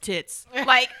 nice tits,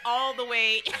 like all the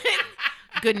way,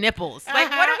 good nipples. Like,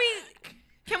 what are we?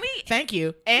 Can we? Thank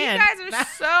you. And you guys are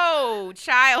so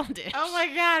childish. Oh my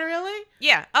God, really?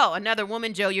 Yeah. Oh, another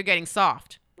woman, Joe. You're getting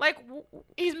soft. Like,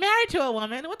 he's married to a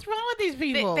woman. What's wrong with these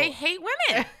people? They hate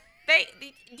women.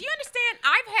 Do you understand?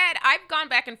 I've gone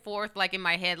back and forth, like, in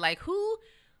my head, like, who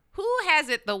has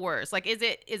it the worst? Like, is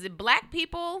it black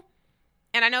people?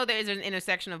 And I know there is an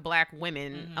intersection of black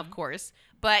women, of course,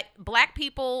 but black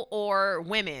people or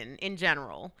women in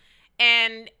general.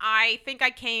 And I think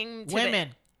I came to women.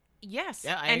 Yes.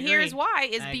 Yeah, and agree. Here's why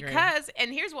is I because, agree.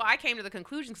 And here's why I came to the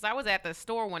conclusion, because I was at the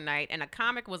store one night and a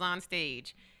comic was on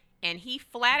stage and he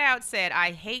flat out said, I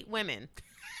hate women.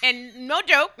 And no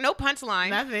joke, no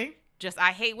punchline. Nothing. Just, I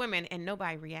hate women. And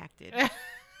nobody reacted.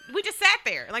 We just sat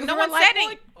there. Like, no one like, said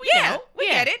anything. Yeah, we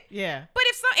get it. Yeah. But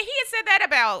if he had said that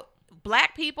about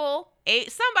black people,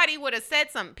 somebody would have said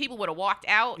something. People would have walked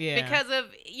out because of,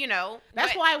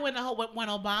 That's why when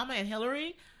Obama and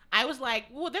Hillary, I was like,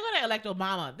 well, they're going to elect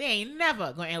Obama. They ain't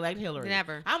never going to elect Hillary.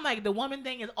 Never. I'm like, the woman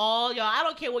thing is all, y'all, I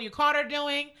don't care what you caught her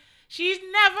doing. She's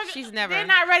never. They're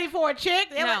not ready for a chick.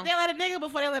 They let a nigga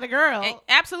before they let a girl.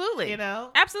 Absolutely.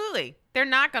 Absolutely. They're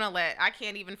not going to let, I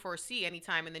can't even foresee any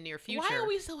time in the near future. Why are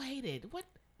we so hated? What?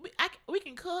 We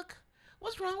can cook.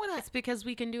 What's wrong with us? It's because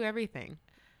we can do everything.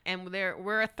 And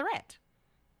we're a threat.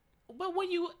 But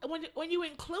when you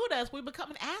include us, we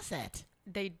become an asset.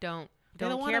 They don't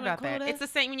care about that. It's the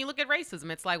same when you look at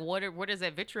racism. It's like, where does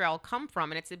that vitriol come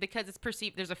from? And it's because it's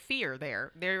perceived. There's a fear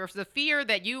there. There's a fear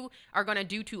that you are going to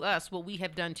do to us what we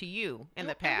have done to you in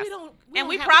the past.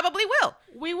 We probably will.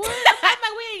 We will. I'm like,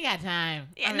 we ain't got time.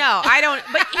 Yeah, no, I don't.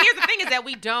 But here's the thing: is that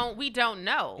we don't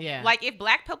know. Yeah. Like, if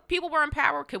black people were in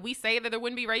power, could we say that there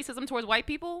wouldn't be racism towards white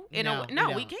people? No,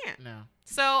 we can't. No.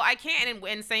 So I can't.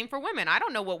 And same for women. I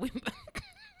don't know what we.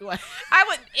 What?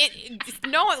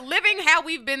 Living how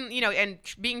we've been, and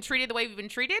being treated the way we've been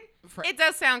treated. It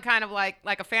does sound kind of like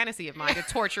a fantasy of mine to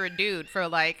torture a dude for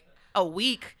like a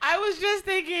week. I was just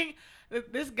thinking,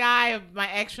 this guy, my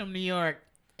ex from New York,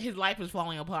 his life is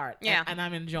falling apart. Yeah, and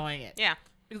I'm enjoying it. Yeah,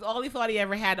 because all he thought he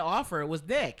ever had to offer was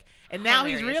dick, and now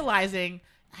Hilarious. He's realizing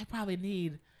I probably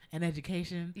need an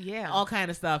education. Yeah, all kind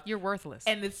of stuff. You're worthless.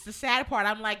 And it's the sad part.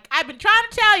 I'm like, I've been trying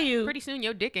to tell you. Pretty soon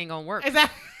your dick ain't gonna work.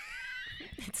 Exactly.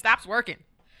 It stops working.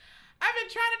 I've been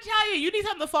trying to tell you need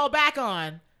something to fall back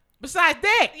on besides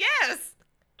dick. Yes.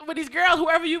 With these girls,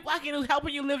 whoever you fucking who's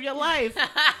helping you live your life.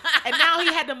 And now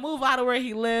he had to move out of where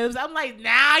he lives. I'm like,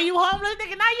 now you homeless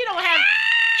nigga. Now you don't have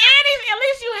anything. At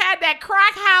least you had that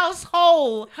crack house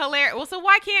hole. Hilarious. Well, so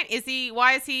why is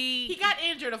he? He got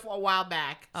injured a while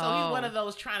back. So he's one of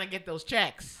those trying to get those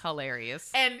checks.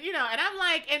 Hilarious. And, and I'm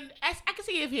like, and I can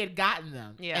see if he had gotten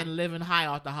them and living high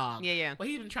off the hog. Yeah. But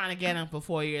he's been trying to get them for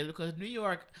 4 years because New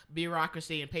York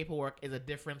bureaucracy and paperwork is a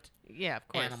different of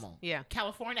course. animal. Yeah.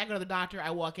 California, I go to the doctor, I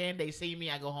walk in, they see me,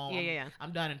 I go home.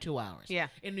 I'm done in 2 hours. Yeah.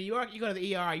 In New York, you go to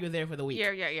the ER, you're there for the week.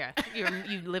 Yeah.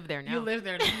 You live there now. You live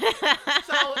there now.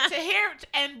 So to hear,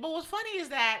 but what's funny is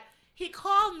that he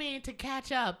called me to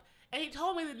catch up, and he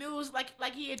told me the news like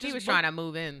he had just. He was trying to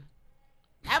move in.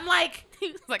 I'm like,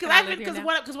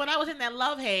 because when I was in that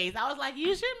love haze, I was like,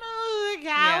 you should move to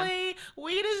Cali. Yeah.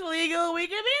 Weed is legal. We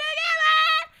can be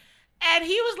together. And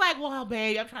he was like, well,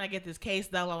 babe, I'm trying to get this case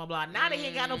done, blah, blah, blah. Now that he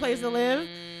ain't got no place to live,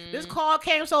 this call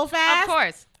came so fast. Of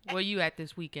course. Where you at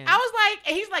this weekend? I was like,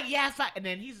 and he's like, yeah, and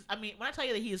then when I tell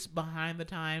you that he's behind the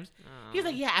times, he's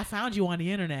like, yeah, I found you on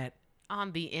the internet.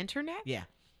 On the internet? Yeah.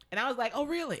 And I was like, oh,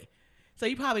 really? So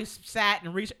you probably sat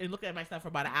and looked at my stuff for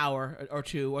about an hour or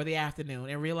two or the afternoon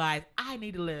and realized I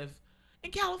need to live in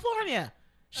California.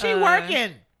 She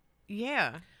working.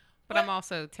 Yeah. But I'm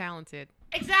also talented.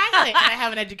 Exactly. And I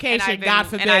have an education. God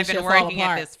forbid. And I've been working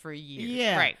at this for years.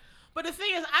 Yeah. Right. But the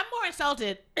thing is, I'm more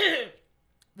insulted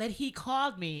that he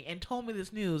called me and told me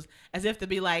this news as if to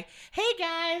be like, hey,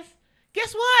 guys,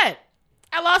 guess what?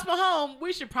 I lost my home.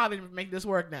 We should probably make this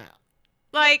work now.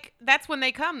 Like, that's when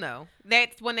they come, though.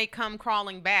 That's when they come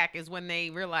crawling back is when they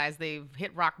realize they've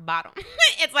hit rock bottom.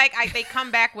 It's like they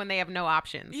come back when they have no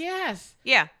options. Yes.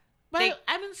 Yeah. But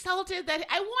I'm insulted that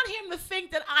I want him to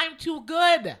think that I'm too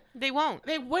good. They won't.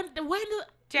 When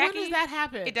Jackie, does that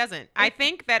happen? It doesn't. I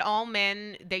think that all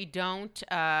men, they don't,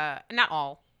 not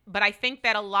all, but I think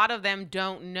that a lot of them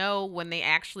don't know when they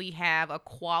actually have a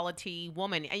quality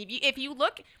woman. If you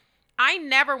look, I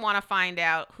never want to find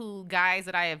out who guys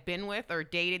that I have been with or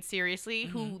dated seriously,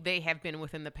 who they have been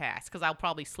with in the past, because I'll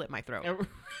probably slit my throat.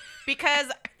 Because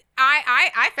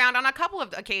I found on a couple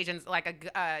of occasions,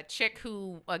 like a chick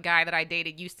who a guy that I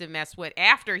dated used to mess with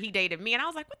after he dated me, and I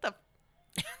was like, what the,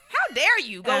 how dare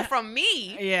you go from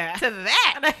me Yeah. to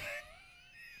that?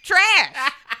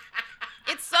 Trash.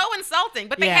 It's so insulting,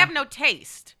 but they Yeah. have no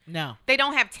taste. No. They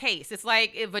don't have taste. It's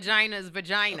like vagina is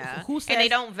vagina, Who says and they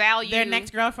don't value their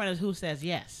next girlfriend is who says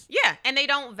yes. Yeah, and they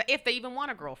don't if they even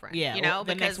want a girlfriend. Yeah, you know, or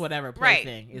the next because whatever play right,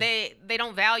 thing is- they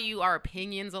don't value our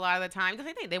opinions a lot of the time.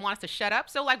 They want us to shut up.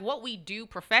 So like what we do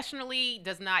professionally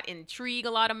does not intrigue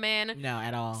a lot of men. No,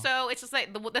 at all. So it's just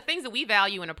like the things that we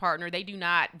value in a partner, they do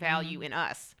not value in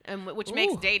us, and which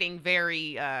makes Ooh. dating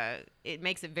very it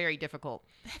makes it very difficult.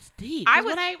 That's deep. I 'Cause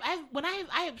was- when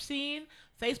I have seen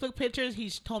Facebook pictures,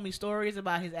 he's told me stories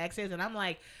about his exes, and I'm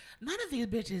like, none of these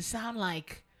bitches sound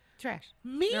like Trash.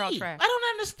 me. They're all trash. I don't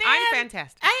understand. I'm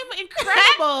fantastic. I'm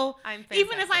incredible. I'm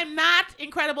Even if fantastic. I'm not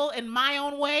incredible in my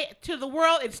own way, to the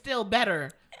world, it's still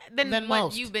better Than than what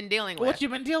most. you've been dealing with. what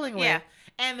you've been dealing with.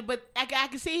 Yeah. But I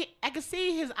can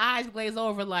see his eyes glaze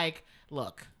over. Like,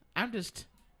 look, I'm just.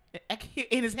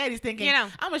 In his head, he's thinking, You know.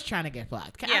 I'm just trying to get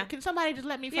fucked. Yeah. Can somebody just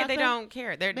let me fuck Yeah, they them? don't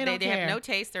care. They don't have care. no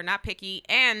taste. They're not picky,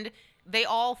 and they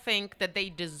all think that they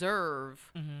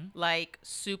deserve like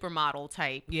supermodel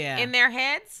type. Yeah. In their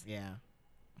heads, Yeah.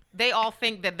 they all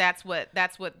think that that's what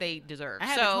they deserve. I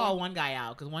had to call one guy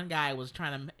out because one guy was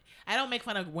trying to. I don't make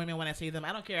fun of women when I see them.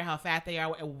 I don't care how fat they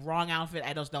are. Wrong outfit,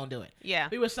 I just don't do it. Yeah.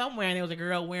 We were somewhere and there was a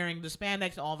girl wearing the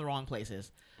spandex in all the wrong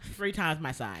places, 3 times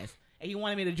my size, and he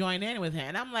wanted me to join in with him,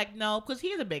 and I'm like, no, because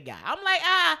he's a big guy. I'm like,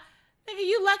 nigga,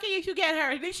 you lucky if you get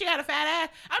her. Then she got a fat ass.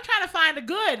 I'm trying to find the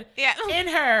good Yeah. in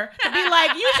her to be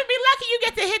like, you should be lucky you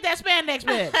get to hit that spandex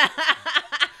bitch.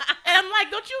 And I'm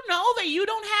like, don't you know that you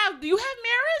don't have? Do you have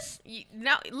mirrors?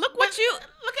 No, look what you.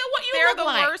 Look at what you They're look the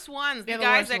like. worst ones. They're The the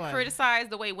guys worst that ones. criticize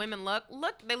the way women look,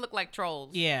 they look like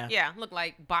trolls. Yeah. Yeah, look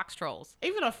like box trolls.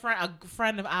 Even a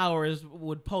friend of ours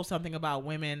would post something about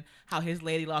women, how his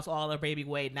lady lost all her baby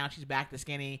weight, now she's back to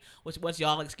skinny. What's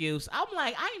y'all excuse? I'm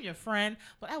like, I am your friend,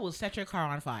 but I will set your car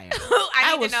on fire.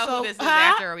 I need was to know so- who this is Huh?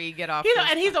 after we get off. this.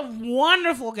 And he's a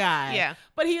wonderful guy. Yeah.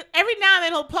 But he every now and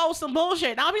then he'll post some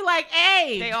bullshit, and I'll be like,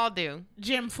 hey, They all do.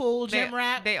 Jim fool, Jim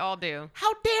rat, They all do.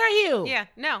 how dare you? Yeah,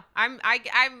 no, I'm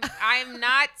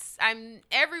not. I'm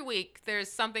every week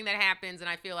there's something that happens and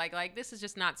I feel like this is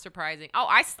just not surprising. Oh,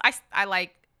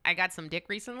 I got some dick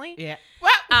recently. Yeah.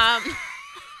 Well,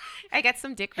 I got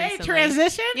some dick hey, recently.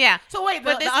 transition. Yeah, So wait,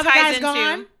 but the this other ties guy's into-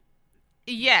 gone.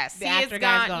 Yes, The he actor is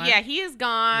guy's gone. gone? Yeah, he is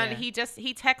gone. Yeah. He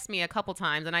texted me a couple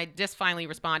times and I just finally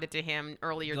responded to him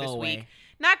earlier Go this away. week.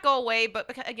 Not go away, but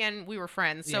because, again, we were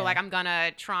friends. So, Yeah. like, I'm going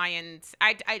to try and...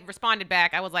 I responded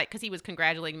back. I was like... Because he was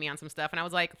congratulating me on some stuff. And I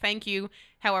was like, thank you.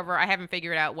 However, I haven't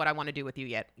figured out what I want to do with you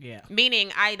yet. Yeah. Meaning,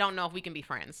 I don't know if we can be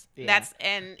friends. Yeah.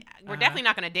 And we're Uh-huh. definitely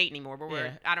not going to date anymore. But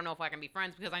Yeah. I don't know if I can be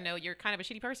friends because I know you're kind of a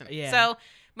shitty person. Yeah. So,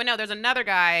 but no, there's another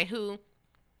guy who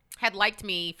had liked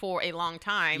me for a long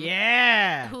time.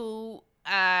 Yeah. Who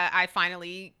I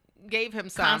finally gave him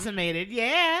some. Consummated.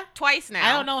 Yeah. Twice now.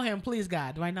 I don't know him. Please,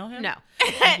 God. Do I know him? No.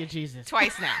 Thank you, Jesus.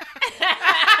 Twice now.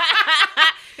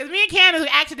 Because me and Candace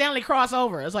accidentally cross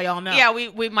over. That's all y'all know. Yeah, we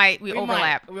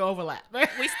overlap. We overlap.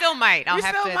 We still might. I'll We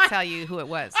have still to might. tell you who it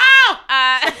was.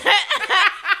 Oh!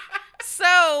 So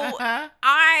Uh-huh.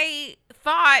 I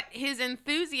thought his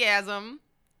enthusiasm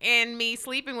in me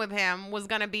sleeping with him was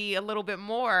going to be a little bit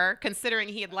more, considering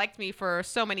he had liked me for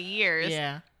so many years.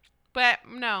 Yeah. But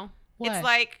no. What? It's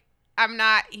like,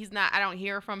 he's not, I don't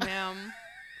hear from him.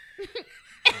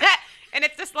 And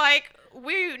it's just like,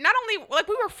 we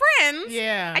were friends.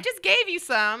 Yeah. I just gave you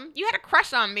some. You had a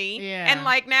crush on me. Yeah. And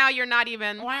like now you're not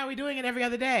even. Why are we doing it every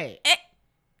other day?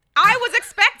 I was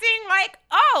expecting like,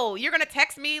 oh, you're gonna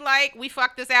text me like we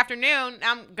fucked this afternoon.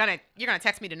 You're gonna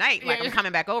text me tonight like Yeah. I'm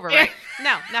coming back over, right?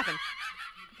 No, nothing.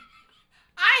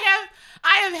 I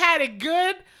have had it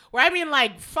good, where I mean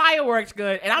like fireworks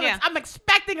good, and I'm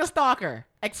expecting a stalker.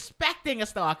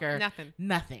 Nothing.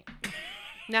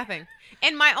 Nothing.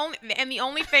 And the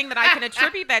only thing that I can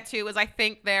attribute that to is I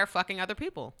think they're fucking other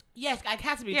people. Yes, it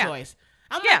has to be Yeah. choice.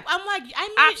 I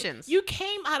mean, Options. You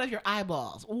came out of your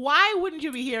eyeballs. Why wouldn't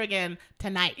you be here again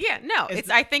tonight? Yeah, no,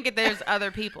 I think there's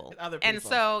other people. Other And people.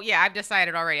 so yeah, I've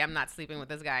decided already I'm not sleeping with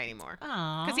this guy anymore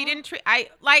Because he didn't treat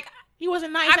He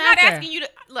wasn't nice. I'm not after. asking you to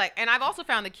look, and I've also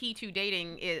found the key to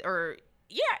dating is,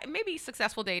 maybe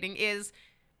successful dating is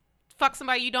fuck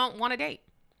somebody you don't want to date.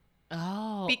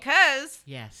 Oh. Because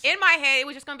Yes. in my head it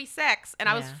was just gonna be sex, and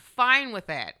I was Yeah. fine with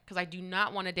that because I do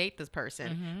not want to date this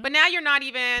person. Mhm. But now you're not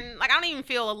even I don't even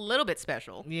feel a little bit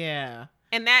special, Yeah.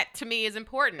 and that to me is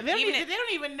important. They don't, Even even, they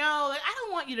don't even know. Like, I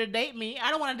don't want you to date me. I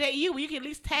don't want to date you. Well, you can at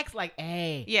least text like,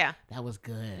 "Hey, yeah, that was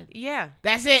good." yeah,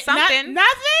 That's it. Something.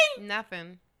 Nothing.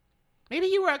 nothing. Maybe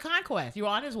you were at Conquest. You were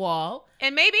on his wall.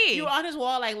 And maybe You were on his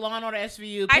wall like Law and Order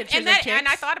SVU pictures and of chicks.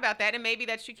 I thought about that, and maybe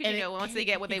that's once they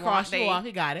get what they want, crossed you off.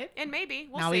 He got it. and maybe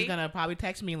we'll Now see. he's gonna probably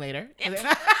text me later.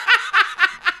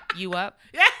 You up?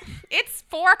 Yeah. It's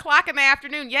 4:00 in the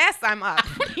afternoon. Yes, I'm up.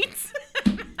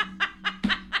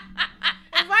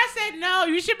 If I said no,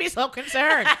 you should be so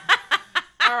concerned.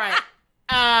 All right.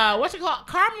 What's it called?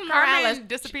 Carmen Morales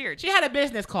disappeared. She had a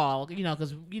business call,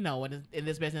 because when in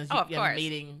this business of you have a course.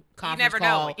 meeting, You conference never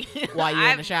call know. while you're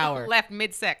in the I've shower. left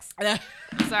mid-sex.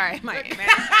 Sorry, man.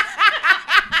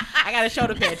 I got a show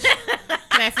to pitch.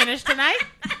 Can I finish tonight?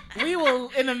 We will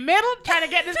in the middle trying to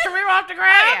get this career off the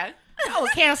ground. Yeah. I'll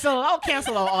cancel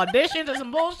auditions or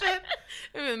some bullshit.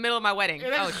 In the middle of my wedding.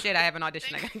 Oh shit, I have an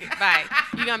audition. I gotta get bye.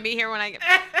 You gonna be here when I get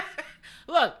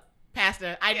Look,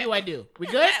 Pastor, I do. We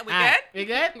good? We All right. good? We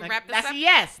good? We wrap this That's up? a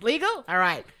yes. Legal? All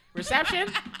right. Reception?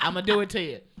 I'm gonna do it to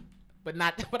you. But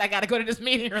I gotta go to this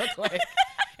meeting real quick.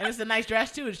 And it's a nice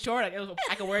dress too. It's short.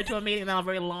 I can wear it to a meeting and then a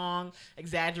very long,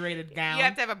 exaggerated gown. You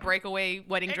have to have a breakaway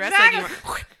wedding dress Exactly.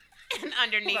 like you and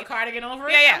underneath. a cardigan over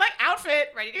it. Yeah. I'm like, outfit.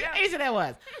 Ready to go. Easy that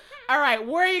was. All right,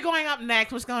 where are you going up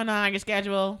next? What's going on your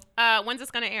schedule? When's this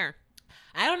gonna air?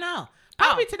 I don't know.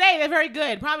 Probably today. They're very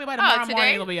good. Probably by tomorrow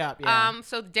morning it'll be up. Yeah.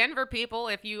 So Denver people,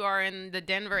 if you are in the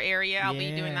Denver area, I'll be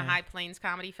doing the Yeah. High Plains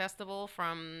Comedy Festival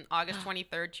from August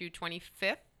 23rd to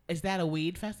 25th. Is that a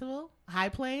weed festival? High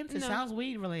Plains? It No. sounds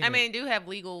weed related. I mean, they do have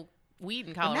legal weed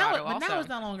in but Colorado now also. it's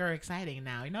no longer exciting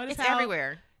now. You notice It's how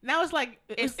everywhere. Now it's like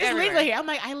it's everywhere. legal here. I'm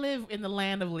like, I live in the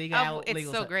land of legal. Oh, it's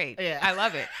legal so stuff. great. Yeah. I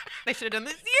love it. They should have done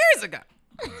this years ago.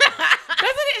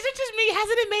 Is it just me?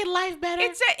 Hasn't it made life better?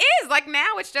 It is. Like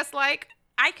now it's just like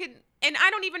I could, and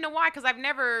I don't even know why, because I've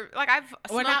never, like I've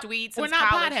We're smoked not- weed we're since not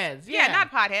college. potheads, Yeah, yeah.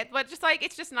 not potheads, but just like,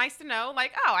 it's just nice to know,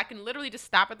 like, oh, I can literally just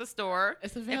stop at the store.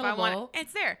 It's If I want available. it.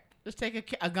 It's there. Just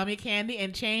take a gummy candy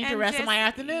and change the And rest of just- my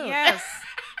afternoon. Yes.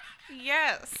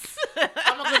 Yes.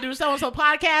 I'm gonna do so-and-so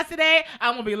podcast today.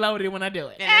 I'm gonna be loaded when I do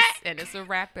it. And it's a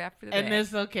wrap after that. And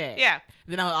it's okay. Yeah.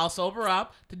 Then I'll sober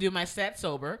up to do my set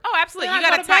sober. Oh, absolutely. Then You I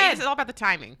got go to to time. bed. It's all about the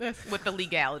timing Yes. with the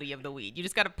legality of the weed. You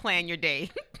just got to plan your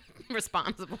day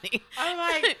responsibly. I'm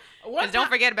like, what? 'Cause don't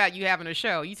forget about you having a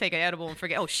show. You take an edible and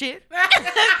forget, oh, shit.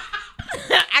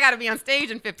 I got to be on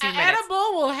stage in 15 An minutes.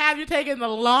 edible will have you taking the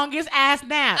longest ass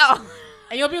nap. Oh.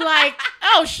 And you'll be like,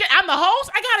 oh shit, I'm the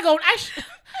host? I gotta go. I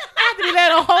have to be there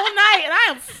the whole night and I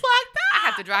am fucked up. I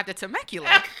have to drive to Temecula.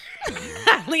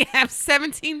 I only have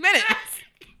 17 minutes.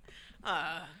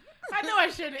 I know I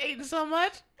shouldn't have eaten so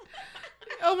much.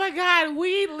 Oh my God,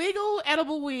 legal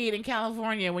edible weed in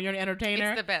California when you're an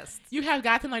entertainer. It's the best. You have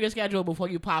got to know your schedule before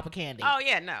you pop a candy. Oh,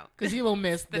 yeah, no. Because you will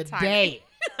miss the timing. day.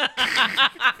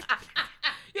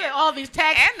 Yeah, all these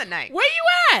texts. And the night. Where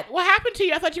you at? What happened to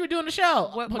you? I thought you were doing the show.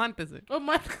 What month is it? What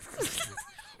month?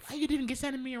 Why you didn't get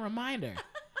sending me a reminder?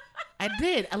 I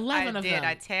did. 11 of them.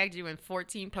 I tagged you in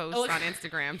 14 posts Oh. on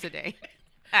Instagram today.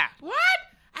 What?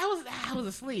 I was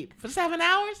asleep for 7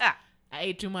 hours. Ah. I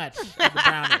ate too much of the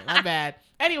brownie. My bad.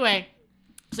 Anyway,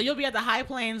 so you'll be at the High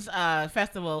Plains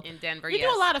Festival In Denver, You yes.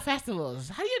 do a lot of festivals.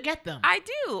 How do you get them? I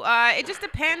do. It just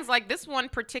depends. Like this one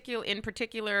in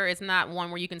particular is not one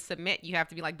where you can submit. You have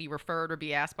to be referred or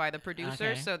be asked by the producer.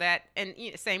 Okay. So that, and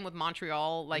same with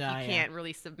Montreal. Like Yeah, you yeah. can't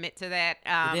really submit to that.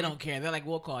 They don't care. They're like,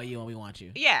 we'll call you when we want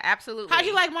you. Yeah, absolutely. How'd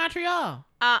you like Montreal?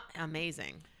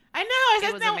 Amazing. I know.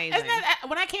 It was amazing.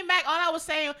 When I came back, all I was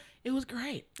saying, it was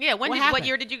great. Yeah. What What happened?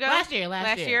 year did you go? Last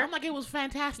year. I'm like, it was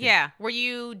fantastic. Yeah. Were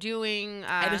you doing?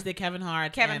 I just did Kevin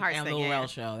Hart and Hart's Lil thing, Rel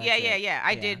show. That's Yeah. it.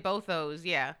 I did both those.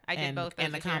 Yeah, I did both those.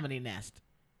 And the this year. Comedy Nest.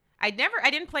 I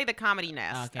didn't play the Comedy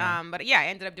Nest. Okay. But yeah, I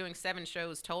ended up doing 7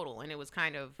 shows total, and it was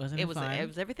kind of Wasn't it it was fun? it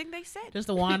was everything they said. Just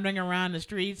the wandering around the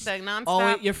streets. The nonstop.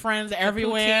 Oh, your friends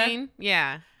everywhere. Poutine.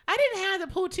 Yeah. I didn't have the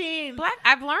poutine.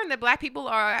 I've learned that black people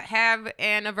have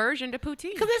an aversion to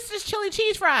poutine. Because it's just chili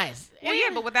cheese fries. Well, yeah,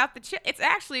 but without the it's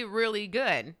actually really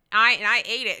good. I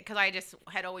ate it because I just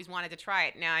had always wanted to try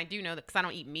it. Now I do know that because I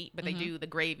don't eat meat, but they do. The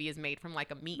gravy is made from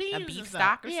like a Beans and beef stuff.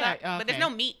 stock or Yeah, something. But there's okay.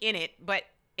 no meat in it. But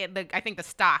I think the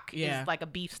stock Yeah. is like a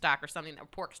beef stock or something, or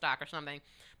pork stock or something.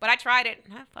 But I tried it.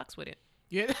 And I fucks with it.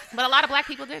 Yeah. But a lot of black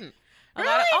people didn't.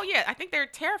 Really? Oh yeah, I think they're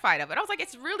terrified of it. I was like,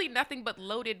 it's really nothing but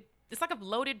loaded. It's like a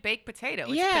loaded baked potato.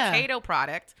 It's Yeah. a potato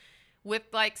product with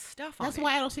like stuff on That's it.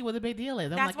 why I don't see what the big deal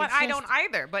is. I'm That's like, what it's I just- don't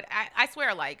either. But I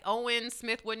swear, like Owen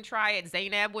Smith wouldn't try it.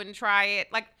 Zaynab wouldn't try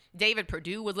it. Like David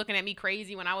Perdue was looking at me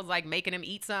crazy when I was like making him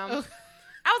eat some. Ugh.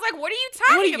 I was like, what are you What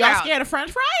are talking you, y'all about? scared of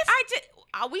French fries? I did.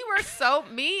 We were so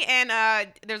me and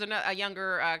there's a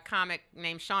younger comic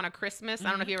named Shauna Christmas. I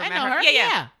don't know if you ever I met know her.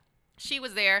 Yeah. she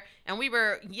was there, and we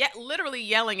were literally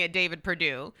yelling at David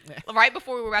Perdue right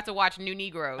before we were about to watch New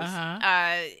Negroes.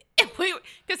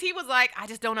 Because he was like, I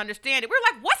just don't understand it. We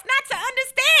were like, what's not to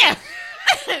understand?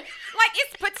 Like,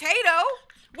 it's potato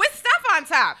with stuff on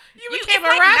top. You became a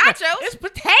rapper. Nachos. It's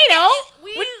potato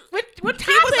with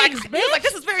toppings, he was like,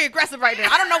 this is very aggressive right now.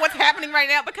 I don't know what's happening right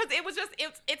now, because it was just,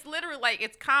 it's literally like,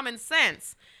 it's common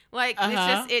sense. Like, it's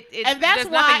just, and that's there's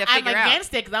why nothing to I'm figure out.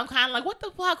 against it, because I'm kind of like, what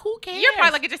the fuck? Who cares? You're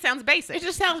probably like, it just sounds basic. It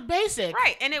just sounds basic.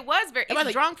 Right, and it was it's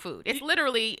like, drunk food. It's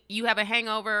literally, you have a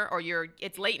hangover, or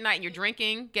it's late night and you're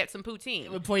drinking, get some poutine.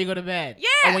 Before you go to bed. Yeah.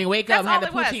 Or when you wake up, that's have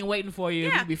the all it poutine was. waiting for you.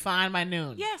 Yeah. You'll be fine by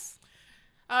noon. Yes.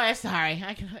 Oh, sorry.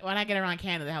 When I get around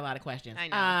Canada, I have a lot of questions. I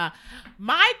know.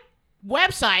 My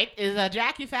website is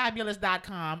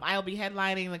JackieFabulous.com. I'll be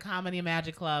headlining the Comedy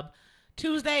Magic Club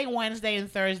Tuesday, Wednesday,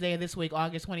 and Thursday this week,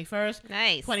 August 21st,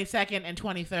 Nice. 22nd, and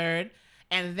 23rd.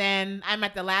 And then I'm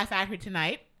at the Laugh Factory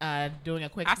tonight doing a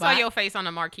quick I spot. saw your face on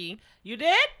the marquee. You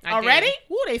did? I Already? did.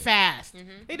 Ooh, they fast. Mm-hmm.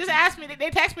 They just asked me. They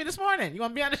texted me this morning. You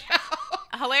want to be on the show?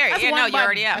 Hilarious. That's Yeah, one no, button. you're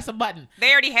already up. That's a button.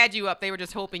 They already had you up. They were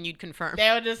just hoping you'd confirm. They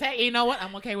would just say, you know what?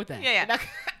 I'm okay with that. Yeah.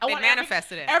 I They want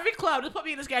manifested it. Every club, just put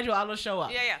me in the schedule. I'll just show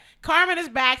up. Yeah. Carmen is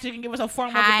back, so you can give us a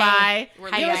formal Hi. goodbye. We're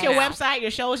Give us leaving your now. website,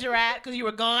 your shows you're at, because you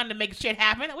were gone to make shit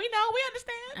happen. We know. We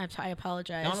understand. I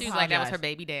apologize. Don't She was like, that was apologize. her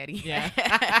baby daddy. Yeah.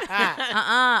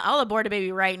 I'll abort a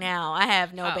baby right now. I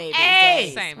have no Oh. babies.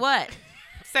 Hey! Same. What?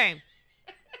 Same.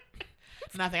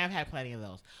 Nothing. I've had plenty of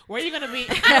those. Where are you gonna be?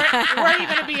 Where are you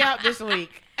gonna be up this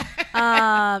week?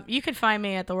 You can find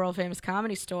me at the world famous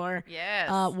Comedy Store. Yes.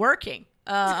 Working.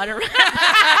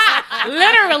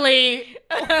 Literally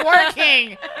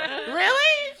working.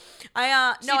 Really?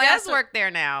 She does work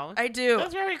there now. I do.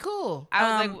 That's very cool. I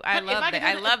was like, I if love I that. could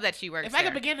I do- love that she works If there. I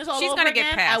could begin this all She's over gonna get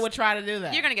again, passed. I would try to do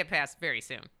that. You're gonna get passed very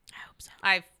soon. I hope so.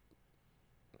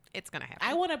 It's gonna happen.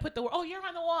 I want to put the word. Oh, you're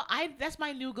on the wall. That's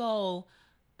my new goal.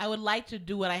 I would like to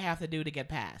do what I have to do to get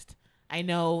past. I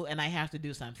know, and I have to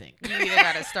do something. You either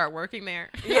gotta start working there.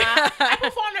 I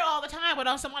perform there all the time, but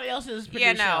on somebody else's Yeah,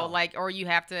 produced no, show. like, or you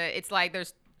have to. It's like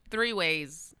there's 3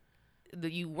 ways.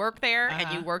 You work there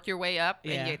and you work your way up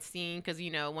Yeah. and get seen, because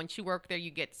once you work there,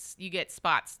 you get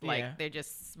spots. Like Yeah. they're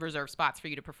just reserved spots for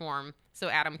you to perform, so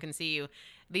Adam can see you.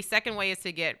 The second way is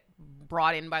to get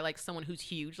brought in by like someone who's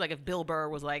huge. Like if Bill Burr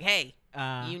was like, "Hey,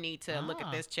 you need to look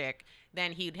at this chick,"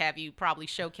 then he'd have you probably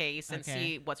showcase and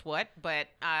see what's what. But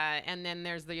and then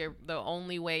there's the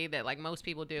only way that like most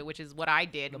people do, which is what I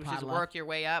did, which is potluck? work your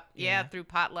way up. Yeah. Yeah, through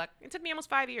potluck. It took me almost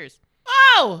 5 years.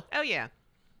 Oh, Oh yeah,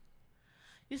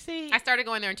 you see. I started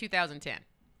going there in 2010.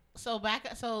 So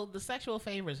the sexual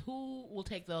favors. Who will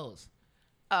take those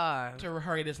Uh, to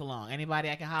hurry this along? Anybody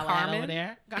I can holler at over Carmen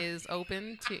there? is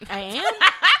open to. I am.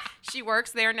 She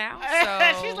works there now,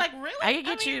 so She's like, really? I could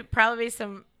get you probably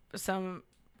some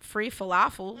free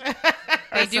falafel.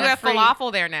 They do some have free-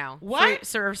 falafel there now. What?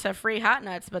 Serves some free hot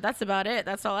nuts, but that's about it.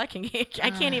 That's all I can get.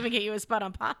 I can't even get you a spot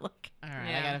on potluck. All right, I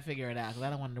Yeah. gotta figure it out because I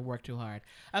don't want to work too hard.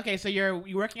 Okay, so you're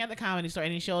working at the Comedy Store.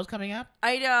 Any shows coming up?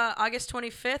 August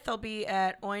 25th, I'll be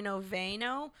at Oino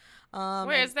Veno.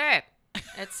 Where is that?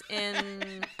 It's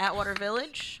in Atwater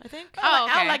Village, I think. Oh,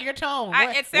 I okay. like your tone. It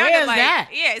Where sounded is like that?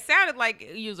 yeah, it sounded like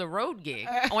it was a road gig.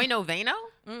 Oino Veno?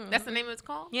 That's the name it's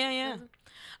called. Yeah.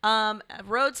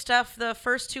 Road stuff the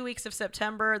first 2 weeks of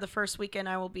September. The first weekend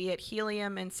I will be at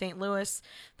Helium in St. Louis.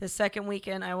 The second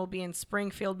weekend I will be in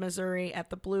Springfield, Missouri at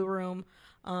the Blue Room.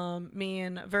 Me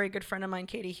and a very good friend of mine,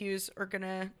 Katie Hughes, are going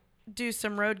to do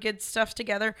some road gig stuff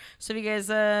together. So if you guys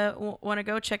want to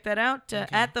go check that out,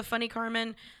 at the Funny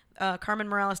Carmen,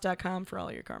 CarmenMorales.com for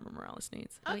all your Carmen Morales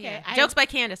needs. Okay, Jokes by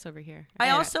Candace over here. I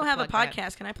Yeah, also have a plug that.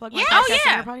 podcast. Can I plug my Yeah, podcast? oh,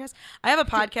 yeah. on your podcast? I have a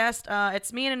podcast.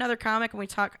 It's me and another comic, and we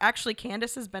talk. Actually,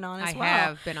 Candace has been on as I well.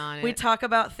 have been on it. We talk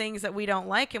about things that we don't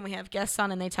like, and we have guests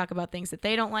on, and they talk about things that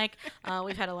they don't like.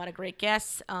 We've had a lot of great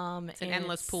guests. It's an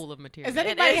endless pool of material. Has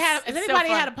anybody is. had It's so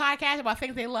had a fun. podcast about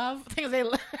things they love? Things they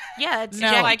love? Yeah, it's No.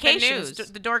 Jackie Like the Cations,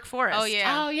 news. the Dork Forest. Oh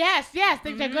yeah. Oh yes,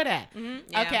 things they're good at.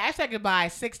 Yeah. Okay, I said goodbye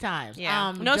 6 times.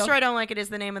 Yeah. No Joke- Sir, I Don't Like It is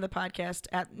the name of the podcast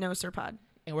at No Sir Pod.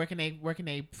 And where can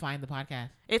they find the podcast?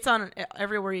 It's on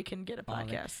everywhere you can get a All of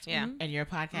it. podcast. Yeah. Mhm. And your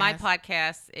podcast? My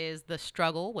podcast is The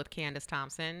Struggle with Candace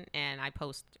Thompson, and I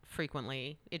post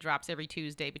frequently. It drops every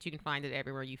Tuesday, but you can find it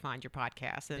everywhere you find your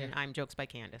podcast. And Yeah. I'm Jokes by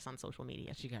Candace on social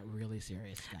media. She got really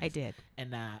serious. Guys. I did.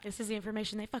 And This is the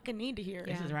information they fucking need to hear.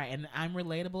 this is right. And I'm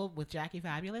relatable with Jackie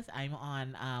Fabulous. I'm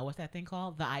on what's that thing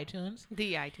called? The iTunes.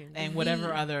 The iTunes. And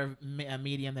whatever other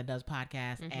medium that does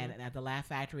podcasts, and at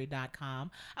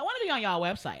thelaughfactory.com. I want to be on y'all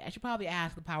website. I should probably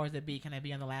ask the powers that be, can I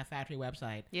be on the Laugh Factory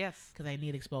website? Yes. Because I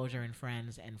need exposure and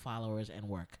friends and followers and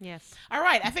work. Yes. All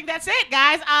right. I think that's it,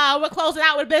 guys. We're closing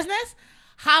out with business.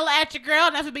 Holla at your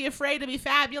girl. Never be afraid to be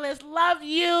fabulous. Love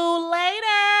you. Later.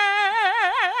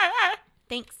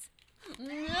 Thanks.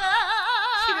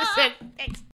 She just said, thanks.